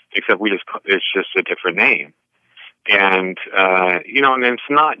country, except it's just a different name. And, and it's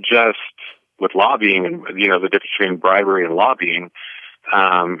not just with lobbying and, the difference between bribery and lobbying.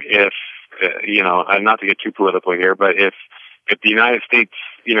 If, not to get too political here, but if the United States,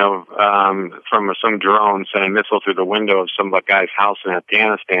 from some drone sent a missile through the window of some guy's house in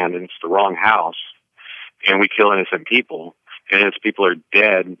Afghanistan, and it's the wrong house, and we kill innocent people, and innocent people are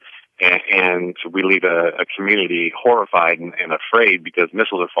dead, and we leave a community horrified and afraid because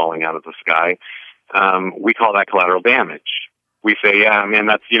missiles are falling out of the sky, we call that collateral damage. We say, yeah, man,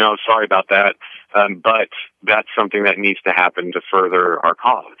 that's, sorry about that, but that's something that needs to happen to further our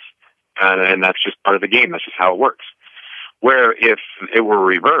cause. And that's just part of the game. That's just how it works. Where if it were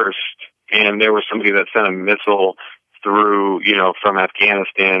reversed and there was somebody that sent a missile through, from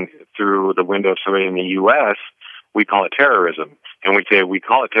Afghanistan through the window of somebody in the U.S., we call it terrorism. And we say we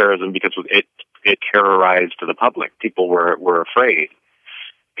call it terrorism because it terrorized the public. People were afraid.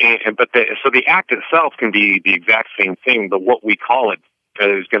 But the act itself can be the exact same thing, but what we call it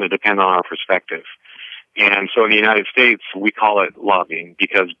is going to depend on our perspective. And so in the United States, we call it lobbying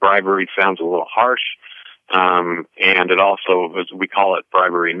because bribery sounds a little harsh. And it also, we call it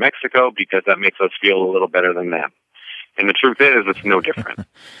bribery in Mexico because that makes us feel a little better than them. And the truth is, it's no different.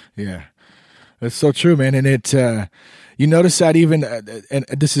 Yeah, that's so true, man. And it, you notice that even, and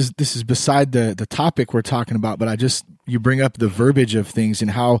this is beside the topic we're talking about, but you bring up the verbiage of things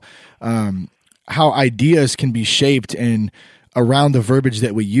and how ideas can be shaped and around the verbiage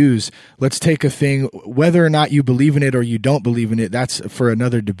that we use. Let's take a thing, whether or not you believe in it or you don't believe in it, that's for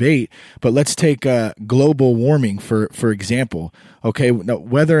another debate. But let's take global warming, for example. Okay, now,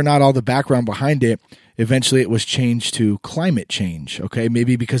 whether or not all the background behind it, eventually it was changed to climate change. Okay,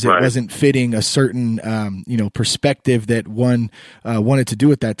 maybe because it wasn't fitting a certain perspective that one wanted to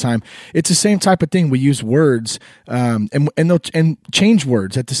do at that time. It's the same type of thing. We use words and change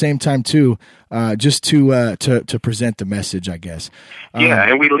words at the same time too, just to present the message, I guess. Yeah,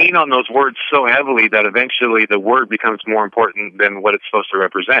 and we lean on those words so heavily that eventually the word becomes more important than what it's supposed to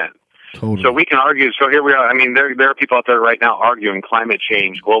represent. Totally. So we can argue. So here we are. I mean, there are people out there right now arguing climate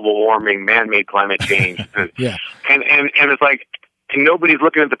change, global warming, man-made climate change. Yeah. And it's like, and nobody's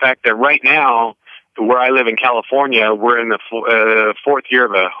looking at the fact that right now, where I live in California, we're in the fourth year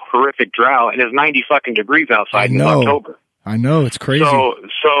of a horrific drought, and it's 90 fucking degrees outside in October. I know, it's crazy.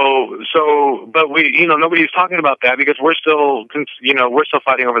 But we, nobody's talking about that because we're still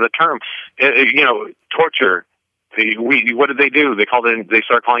fighting over the term. Torture. What did they do? They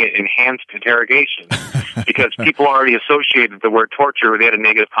started calling it enhanced interrogation because people already associated the word torture. They had a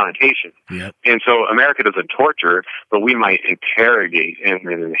negative connotation. Yep. And so America doesn't torture, but we might interrogate in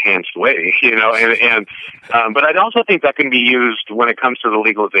an enhanced way, but I also think that can be used when it comes to the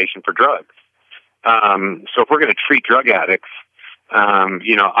legalization for drugs. So if we're going to treat drug addicts,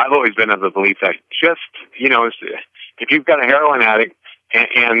 I've always been of the belief that just, if you've got a heroin addict,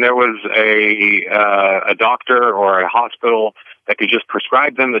 and there was a doctor or a hospital that could just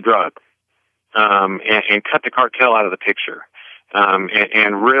prescribe them the drug, and cut the cartel out of the picture,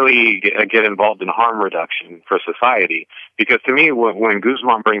 and really get involved in harm reduction for society. Because to me, when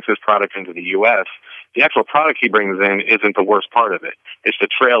Guzman brings his product into the U.S., the actual product he brings in isn't the worst part of it. It's the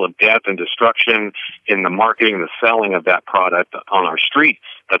trail of death and destruction in the marketing, the selling of that product on our streets.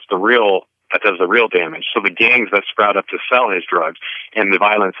 That does the real damage. So the gangs that sprout up to sell his drugs and the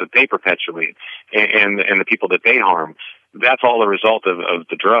violence that they perpetuate and the people that they harm, that's all a result of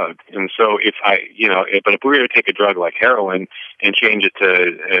the drug. And so but if we were to take a drug like heroin and change it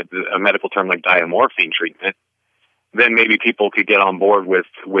to a medical term like diamorphine treatment, then maybe people could get on board with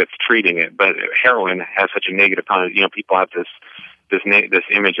treating it. But heroin has such a negative connotation. People have this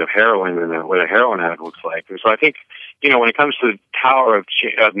image of heroin and what a heroin addict looks like. And so I think, when it comes to the power of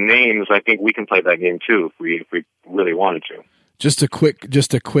names, I think we can play that game too if we really wanted to. Just a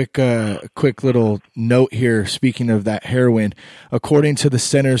quick little note here. Speaking of that heroin, according to the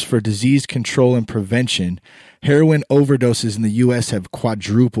Centers for Disease Control and Prevention, heroin overdoses in the U.S. have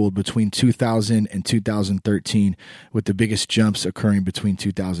quadrupled between 2000 and 2013, with the biggest jumps occurring between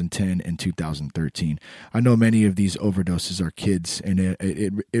 2010 and 2013. I know many of these overdoses are kids, and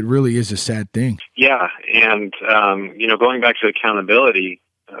it really is a sad thing. Yeah, and going back to accountability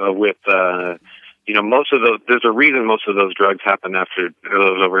with. Most of those, there's a reason most of those drugs happen after,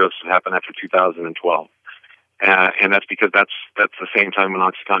 those overdoses happen after 2012. And that's because that's the same time when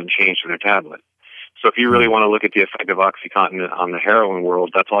OxyContin changed in their tablet. So if you really want to look at the effect of OxyContin on the heroin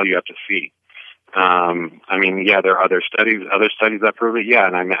world, that's all you have to see. There are other studies that prove it. Yeah.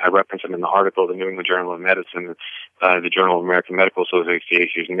 And I reference them in the article, the New England Journal of Medicine, the Journal of American Medical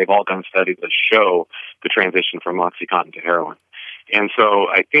Association, and they've all done studies that show the transition from OxyContin to heroin. And so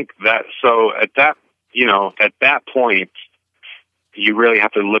I think at that point, you really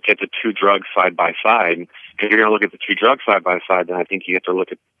have to look at the two drugs side by side. If you're going to look at the two drugs side by side, then I think you have to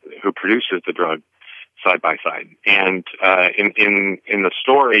look at who produces the drug side by side. And in the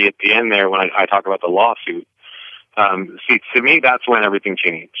story at the end there, when I talk about the lawsuit, to me, that's when everything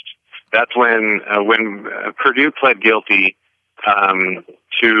changed. That's when Purdue pled guilty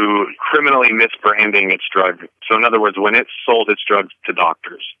to criminally misbranding its drug. So in other words, when it sold its drugs to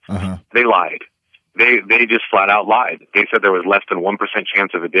doctors, they lied. They just flat out lied. They said there was less than 1%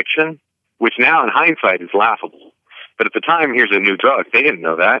 chance of addiction, which now in hindsight is laughable. But at the time, here's a new drug. They didn't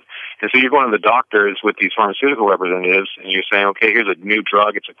know that. And so you're going to the doctors with these pharmaceutical representatives, and you're saying, okay, here's a new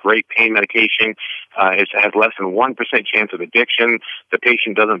drug. It's a great pain medication. It has less than 1% chance of addiction. The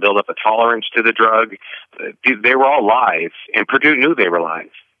patient doesn't build up a tolerance to the drug. They were all lies, and Purdue knew they were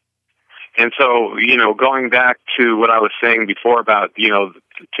lies. And so, going back to what I was saying before about,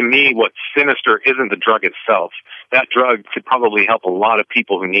 to me, what's sinister isn't the drug itself. That drug could probably help a lot of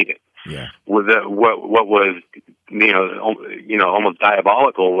people who need it. Yeah. What was, almost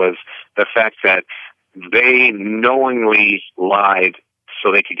diabolical was the fact that they knowingly lied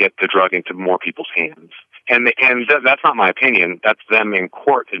so they could get the drug into more people's hands. And that's not my opinion. That's them in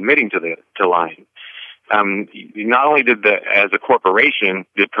court admitting to lying. Not only as a corporation,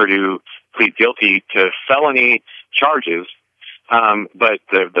 did Purdue plead guilty to felony charges, but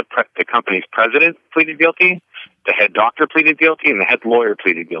the company's president pleaded guilty, the head doctor pleaded guilty, and the head lawyer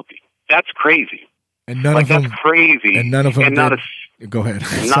pleaded guilty. That's crazy. And none of them. That's crazy. And none of them. Go ahead.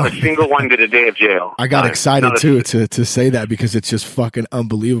 Not a single one did a day of jail. I got excited too to say that because it's just fucking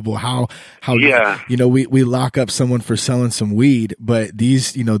unbelievable how we lock up someone for selling some weed, but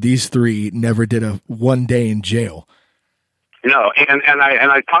these three never did a 1 day in jail. No, and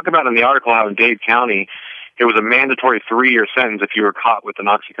I talk about in the article how in Dade County it was a mandatory 3-year sentence if you were caught with an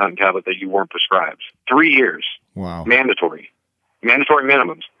OxyContin tablet that you weren't prescribed. 3 years. Wow. Mandatory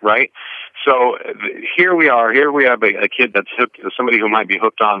minimums, right? So here we are. Here we have a kid that's hooked, somebody who might be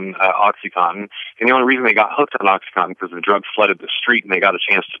hooked on OxyContin, and the only reason they got hooked on OxyContin because the drug flooded the street and they got a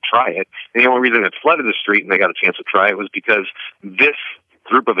chance to try it. And the only reason it flooded the street and they got a chance to try it was because this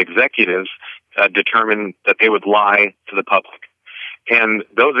group of executives determined that they would lie to the public. And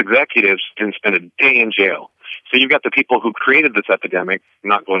those executives didn't spend a day in jail. So you've got the people who created this epidemic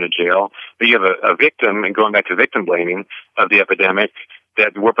not going to jail, but you have a victim, and going back to victim blaming of the epidemic,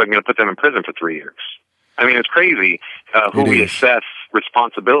 that we're going to put them in prison for 3 years. I mean, it's crazy who we assess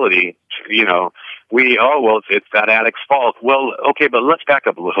responsibility. It's that addict's fault. Well, okay, but let's back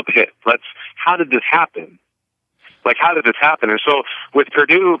up a little bit. How did this happen? How did this happen? And so with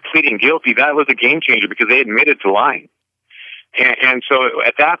Purdue pleading guilty, that was a game changer because they admitted to lying. And so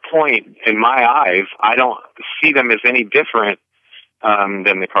at that point, in my eyes, I don't see them as any different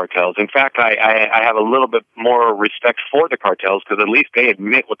than the cartels. In fact, I have a little bit more respect for the cartels because at least they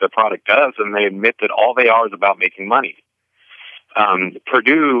admit what their product does, and they admit that all they are is about making money.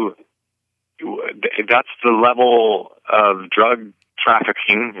 Purdue, that's the level of drug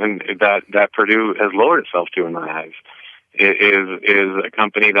trafficking and that Purdue has lowered itself to in my eyes. It is a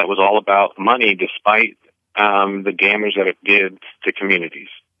company that was all about money despite the damage that it did to communities.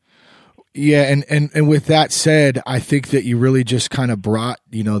 Yeah, and with that said, I think that you really just kind of brought,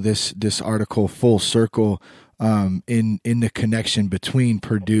 this article full circle in the connection between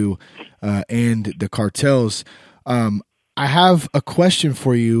Purdue and the cartels. I have a question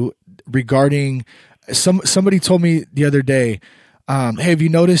for you regarding somebody told me the other day, hey, have you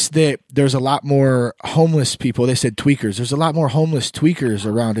noticed that there's a lot more homeless people? They said tweakers. There's a lot more homeless tweakers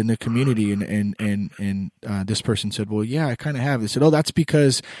around in the community. And this person said, well, yeah, I kind of have. They said, oh, that's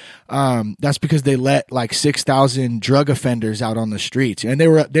because they let like 6,000 drug offenders out on the streets. And they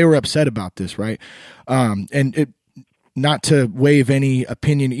were upset about this. Right. not to waive any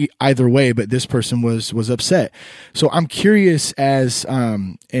opinion either way, but this person was upset. So I'm curious as,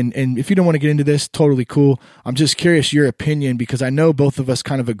 and if you don't want to get into this, totally cool. I'm just curious your opinion, because I know both of us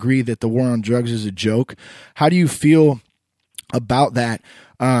kind of agree that the war on drugs is a joke. How do you feel about that?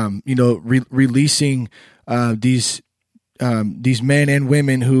 Releasing these men and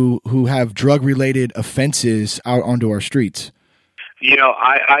women who have drug related offenses out onto our streets.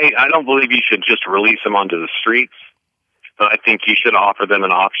 I don't believe you should just release them onto the streets. But I think you should offer them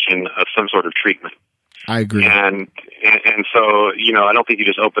an option of some sort of treatment. I agree. And so, I don't think you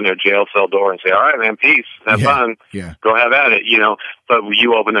just open their jail cell door and say, all right, man, peace, have fun, go have at it, But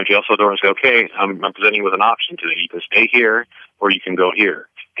you open their jail cell door and say, okay, I'm presenting you with an option today. You can stay here or you can go here.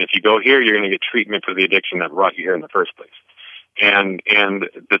 And if you go here, you're going to get treatment for the addiction that brought you here in the first place. And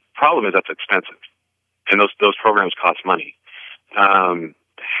the problem is that's expensive. And those programs cost money.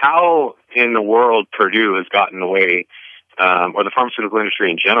 How in the world Purdue has gotten away, or the pharmaceutical industry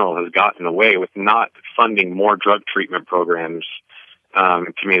in general has gotten away with not funding more drug treatment programs,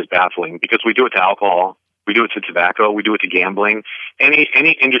 to me is baffling, because we do it to alcohol, we do it to tobacco, we do it to gambling.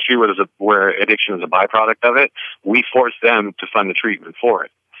 Any industry where addiction is a byproduct of it, we force them to fund the treatment for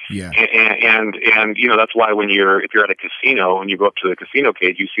it. Yeah. And that's why if you're at a casino and you go up to the casino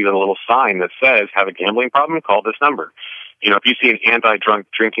cage, you see the little sign that says, have a gambling problem, call this number. If you see an anti-drunk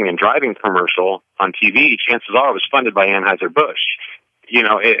drinking and driving commercial on TV, chances are it was funded by Anheuser-Busch.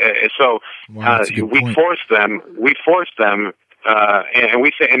 So we force them, and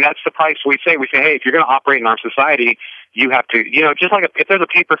we say, and that's the price we say. We say, hey, if you're going to operate in our society, you have to, just like if there's a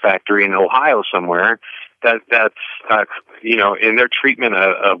paper factory in Ohio somewhere that's in their treatment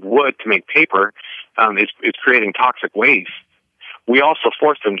of wood to make paper, is creating toxic waste. We also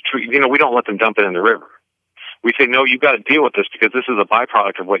force them to treat. We don't let them dump it in the river. We say, no, you've got to deal with this because this is a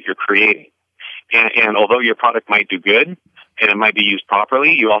byproduct of what you're creating. And although your product might do good and it might be used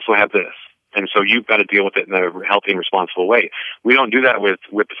properly, you also have this. And so you've got to deal with it in a healthy and responsible way. We don't do that with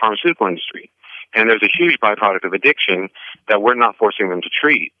the pharmaceutical industry. And there's a huge byproduct of addiction that we're not forcing them to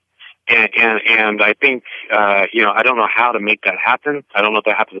treat. And I think, I don't know how to make that happen. I don't know if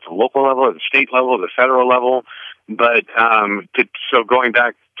that happens at the local level, at the state level, at the federal level. But so going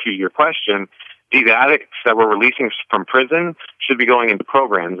back to your question, these addicts that we're releasing from prison should be going into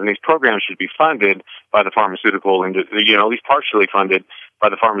programs, and these programs should be funded by the pharmaceutical industry, at least partially funded by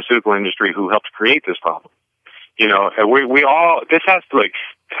the pharmaceutical industry who helped create this problem. We all, this has to,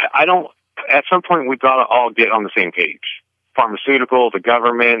 at some point we've got to all get on the same page. Pharmaceutical, the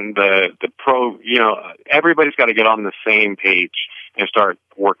government, everybody's got to get on the same page and start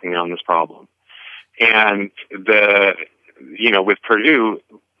working on this problem. And with Purdue,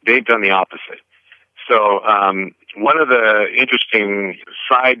 they've done the opposite. So one of the interesting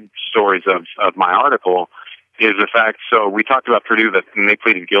side stories of my article is the fact. So we talked about Purdue that when they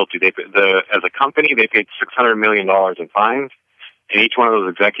pleaded guilty. As a company, they paid $600 million in fines, and each one of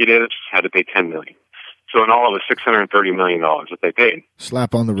those executives had to pay $10 million. So in all, it was $630 million that they paid.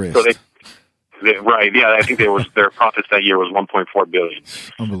 Slap on the wrist. So right, yeah. I think their profits that year was $1.4 billion.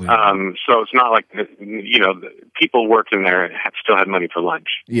 Unbelievable. So it's not like people working there still had money for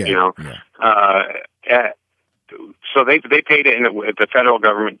lunch. Yeah. So they paid it, and the federal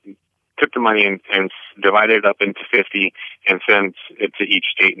government took the money and divided it up into 50 and sent it to each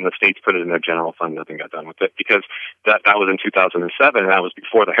state, and the states put it in their general fund. Nothing got done with it because that was in 2007, and that was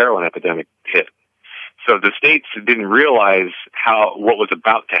before the heroin epidemic hit. So the states didn't realize what was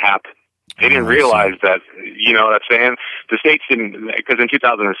about to happen. They didn't realize that, what I'm saying? The states didn't, because in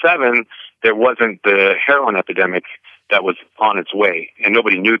 2007, there wasn't the heroin epidemic that was on its way, and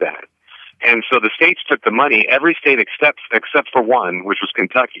nobody knew that. And so the states took the money, every state except for one, which was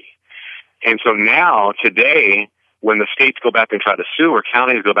Kentucky. And so now, today, when the states go back and try to sue, or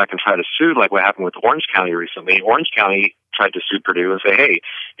counties go back and try to sue, like what happened with Orange County recently, Orange County tried to sue Purdue and say, hey,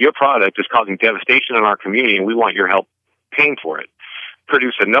 your product is causing devastation in our community, and we want your help paying for it.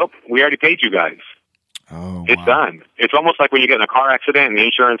 Purdue said, nope, we already paid you guys. Oh, it's done. It's almost like when you get in a car accident and the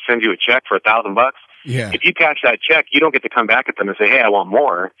insurance sends you a check for $1,000. Yeah. If you cash that check, you don't get to come back at them and say, hey, I want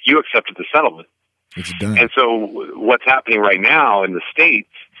more. You accepted the settlement. It's done. And so what's happening right now in the states,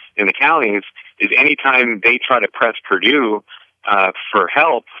 in the counties, is anytime they try to press Purdue for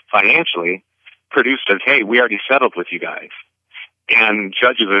help financially, Purdue says, hey, we already settled with you guys. And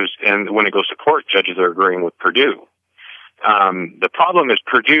and when it goes to court, judges are agreeing with Purdue. The problem is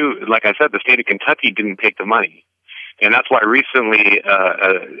Purdue, like I said, the state of Kentucky didn't take the money. And that's why recently,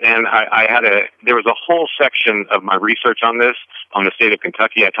 there was a whole section of my research on this, on the state of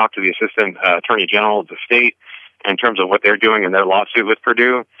Kentucky. I talked to the assistant attorney general of the state in terms of what they're doing in their lawsuit with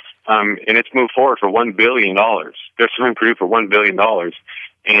Purdue. and it's moved forward for $1 billion. They're suing Purdue for $1 billion,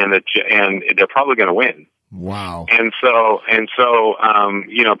 and they're probably going to win. Wow. And so,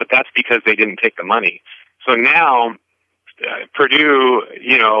 but that's because they didn't take the money. So now, Purdue,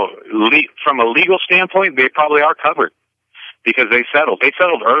 from a legal standpoint, they probably are covered because they settled. They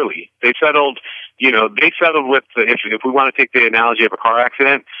settled early. They settled with, if we want to take the analogy of a car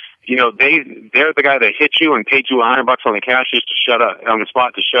accident, they're the guy that hit you and paid you $100 on the cash just to shut up, on the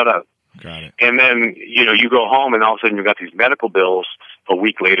spot to shut up. Got it. And then, you go home and all of a sudden you've got these medical bills a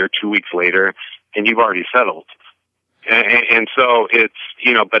week later, 2 weeks later, and you've already settled. And so it's,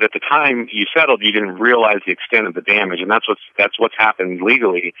 but at the time you settled, you didn't realize the extent of the damage. And that's what's happened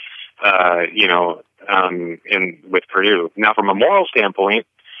legally, with Purdue. Now, from a moral standpoint,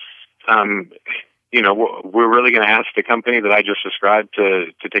 we're really going to ask the company that I just described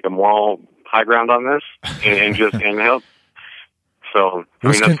to take a moral high ground on this and help. So,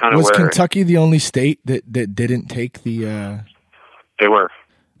 that's kind of was Kentucky the only state that didn't take the? They were.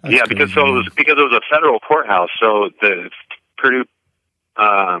 That's yeah, because it was a federal courthouse. So the Purdue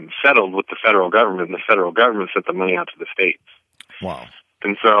settled with the federal government, and the federal government sent the money out to the states. Wow.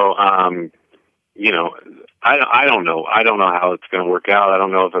 And so, I don't know. I don't know how it's going to work out. I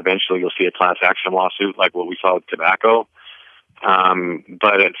don't know if eventually you'll see a class action lawsuit like what we saw with tobacco.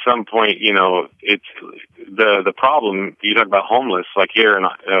 But at some point, it's the problem. You talk about homeless, like here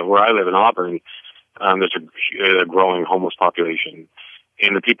where I live in Auburn. There's a growing homeless population.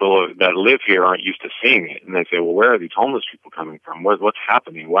 And the people that live here aren't used to seeing it. And they say, well, where are these homeless people coming from? What's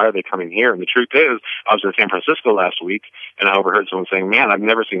happening? Why are they coming here? And the truth is, I was in San Francisco last week, and I overheard someone saying, man, I've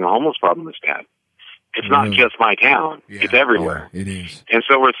never seen a homeless problem this bad. It's not just my town. Yeah, it's everywhere. Yeah, it is. And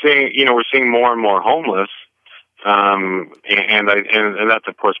so we're seeing more and more homeless. And that's,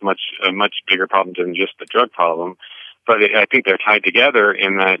 of course, a much bigger problem than just the drug problem. But I think they're tied together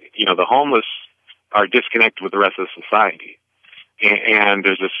in that, the homeless are disconnected with the rest of society. And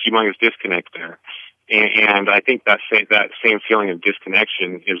there's a humongous disconnect there. And I think that same feeling of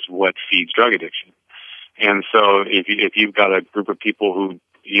disconnection is what feeds drug addiction. And so if you've got a group of people who,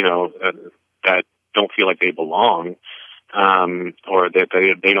 that don't feel like they belong, or that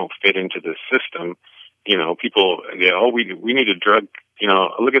they don't fit into the system, people, we need a drug,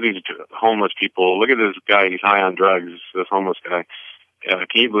 look at these homeless people. Look at this guy, he's high on drugs, this homeless guy. Can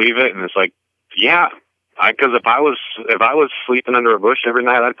you believe it? And it's like, yeah. Because if I was sleeping under a bush every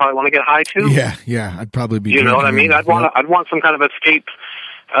night, I'd probably want to get high too. Yeah, I'd probably be. You know what I mean? I'd want some kind of escape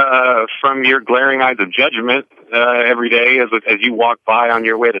from your glaring eyes of judgment every day as you walk by on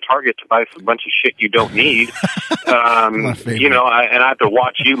your way to Target to buy a bunch of shit you don't need. And I have to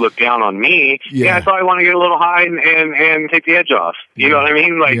watch you look down on me. Yeah, so I want to get a little high and take the edge off. You know what I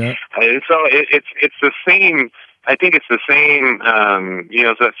mean? So it's the same. I think it's the same.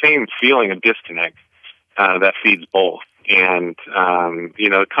 It's that same feeling of disconnect. That feeds both. And,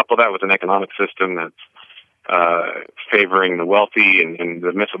 couple that with an economic system that's favoring the wealthy and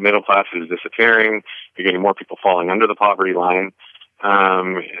the middle class is disappearing. You're getting more people falling under the poverty line.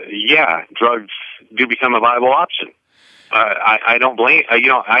 Drugs do become a viable option. I don't blame,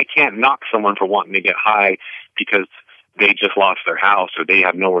 I can't knock someone for wanting to get high because they just lost their house or they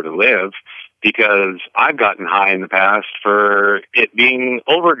have nowhere to live. Because I've gotten high in the past for it being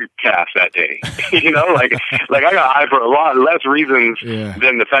overcast that day. Like I got high for a lot less reasons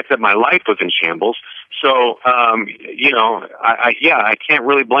than the fact that my life was in shambles. So, I can't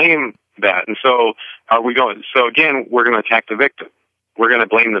really blame that. And so again, we're going to attack the victim. We're going to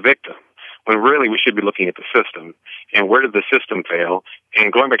blame the victim when really we should be looking at the system and where did the system fail?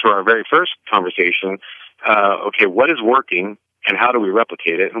 And going back to our very first conversation, what is working? And how do we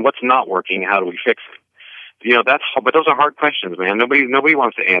replicate it? And what's not working? How do we fix it? But those are hard questions, man. Nobody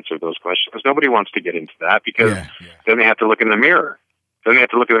wants to answer those questions. Nobody wants to get into that because then they have to look in the mirror. Then they have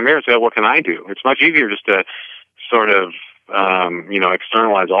to look in the mirror and say, what can I do? It's much easier just to sort of,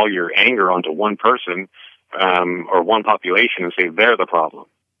 externalize all your anger onto one person, or one population and say they're the problem.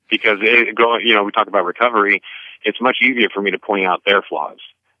 Because we talk about recovery. It's much easier for me to point out their flaws.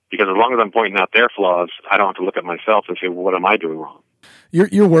 Because as long as I'm pointing out their flaws, I don't have to look at myself and say, well, what am I doing wrong?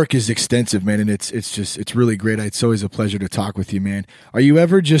 Your work is extensive, man, and it's really great. It's always a pleasure to talk with you, man. Are you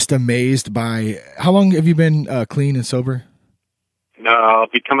ever just amazed by how long have you been clean and sober? No, I'll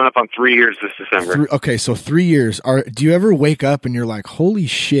be coming up on 3 years this December. Okay, so 3 years. Do you ever wake up and you're like, holy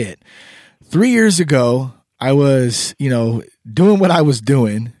shit, 3 years ago I was, doing what I was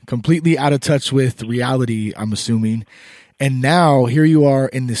doing, completely out of touch with reality, I'm assuming. And now here you are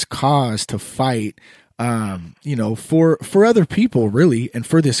in this cause to fight for other people really, and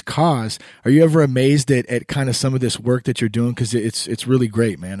for this cause. Are you ever amazed at kind of some of this work that you're doing? Cause it's really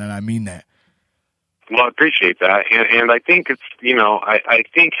great, man. And I mean that. Well, I appreciate that. And I think it's, I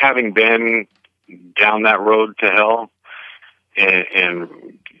think having been down that road to hell and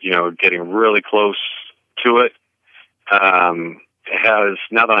getting really close to it, has,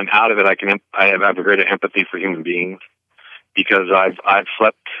 now that I'm out of it, I have a greater empathy for human beings, because I've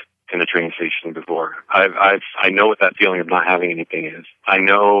slept in a train station before. I know what that feeling of not having anything is. I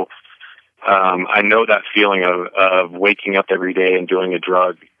know that feeling of waking up every day and doing a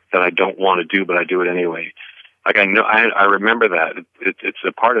drug that I don't want to do, but I do it anyway. Like, I remember that. It's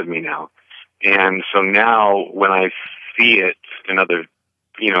a part of me now. And so now when I see it in other,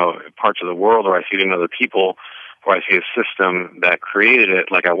 parts of the world, or I see it in other people, or I see a system that created it,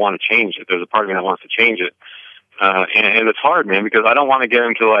 like, I want to change it. There's a part of me that wants to change it. And it's hard, man, because I don't want to get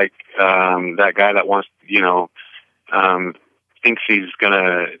into like, that guy that wants, thinks he's going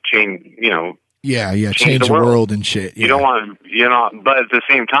to change, change the world and shit. Yeah. You don't want to, but at the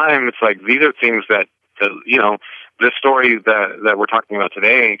same time, it's like, these are things that this story that we're talking about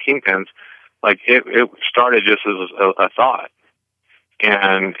today, Kingpins, like, it started just as a thought,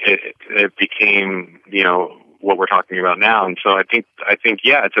 and it became, what we're talking about now. And so I think,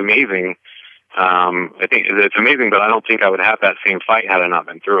 yeah, it's amazing. I think it's amazing, but I don't think I would have that same fight had I not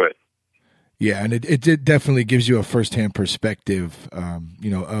been through it. Yeah, and it definitely gives you a firsthand perspective,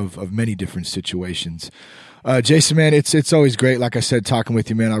 of many different situations. Jason, man, it's always great, like I said, talking with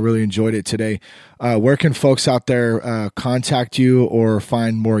you, man. I really enjoyed it today. Where can folks out there contact you or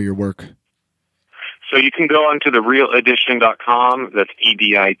find more of your work? So you can go onto therealedition.com, that's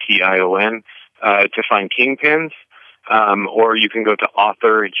EDITION, to find Kingpins. Or you can go to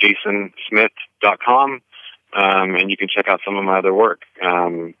authorjasonsmith.com, and you can check out some of my other work.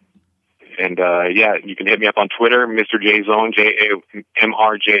 You can hit me up on Twitter, Mr. J Zone,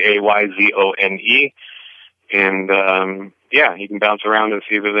 MrJayZone. And, you can bounce around and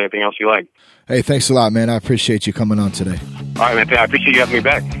see if there's anything else you like. Hey, thanks a lot, man. I appreciate you coming on today. All right, man. I appreciate you having me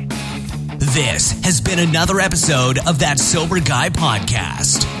back. This has been another episode of That Sober Guy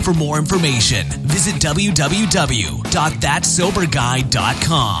podcast. For more information, visit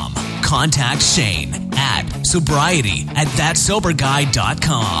www.thatsoberguy.com. Contact Shane at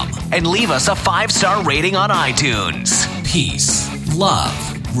sobriety@thatsoberguy.com and leave us a 5-star rating on iTunes. Peace, love,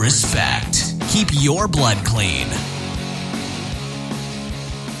 respect. Keep your blood clean.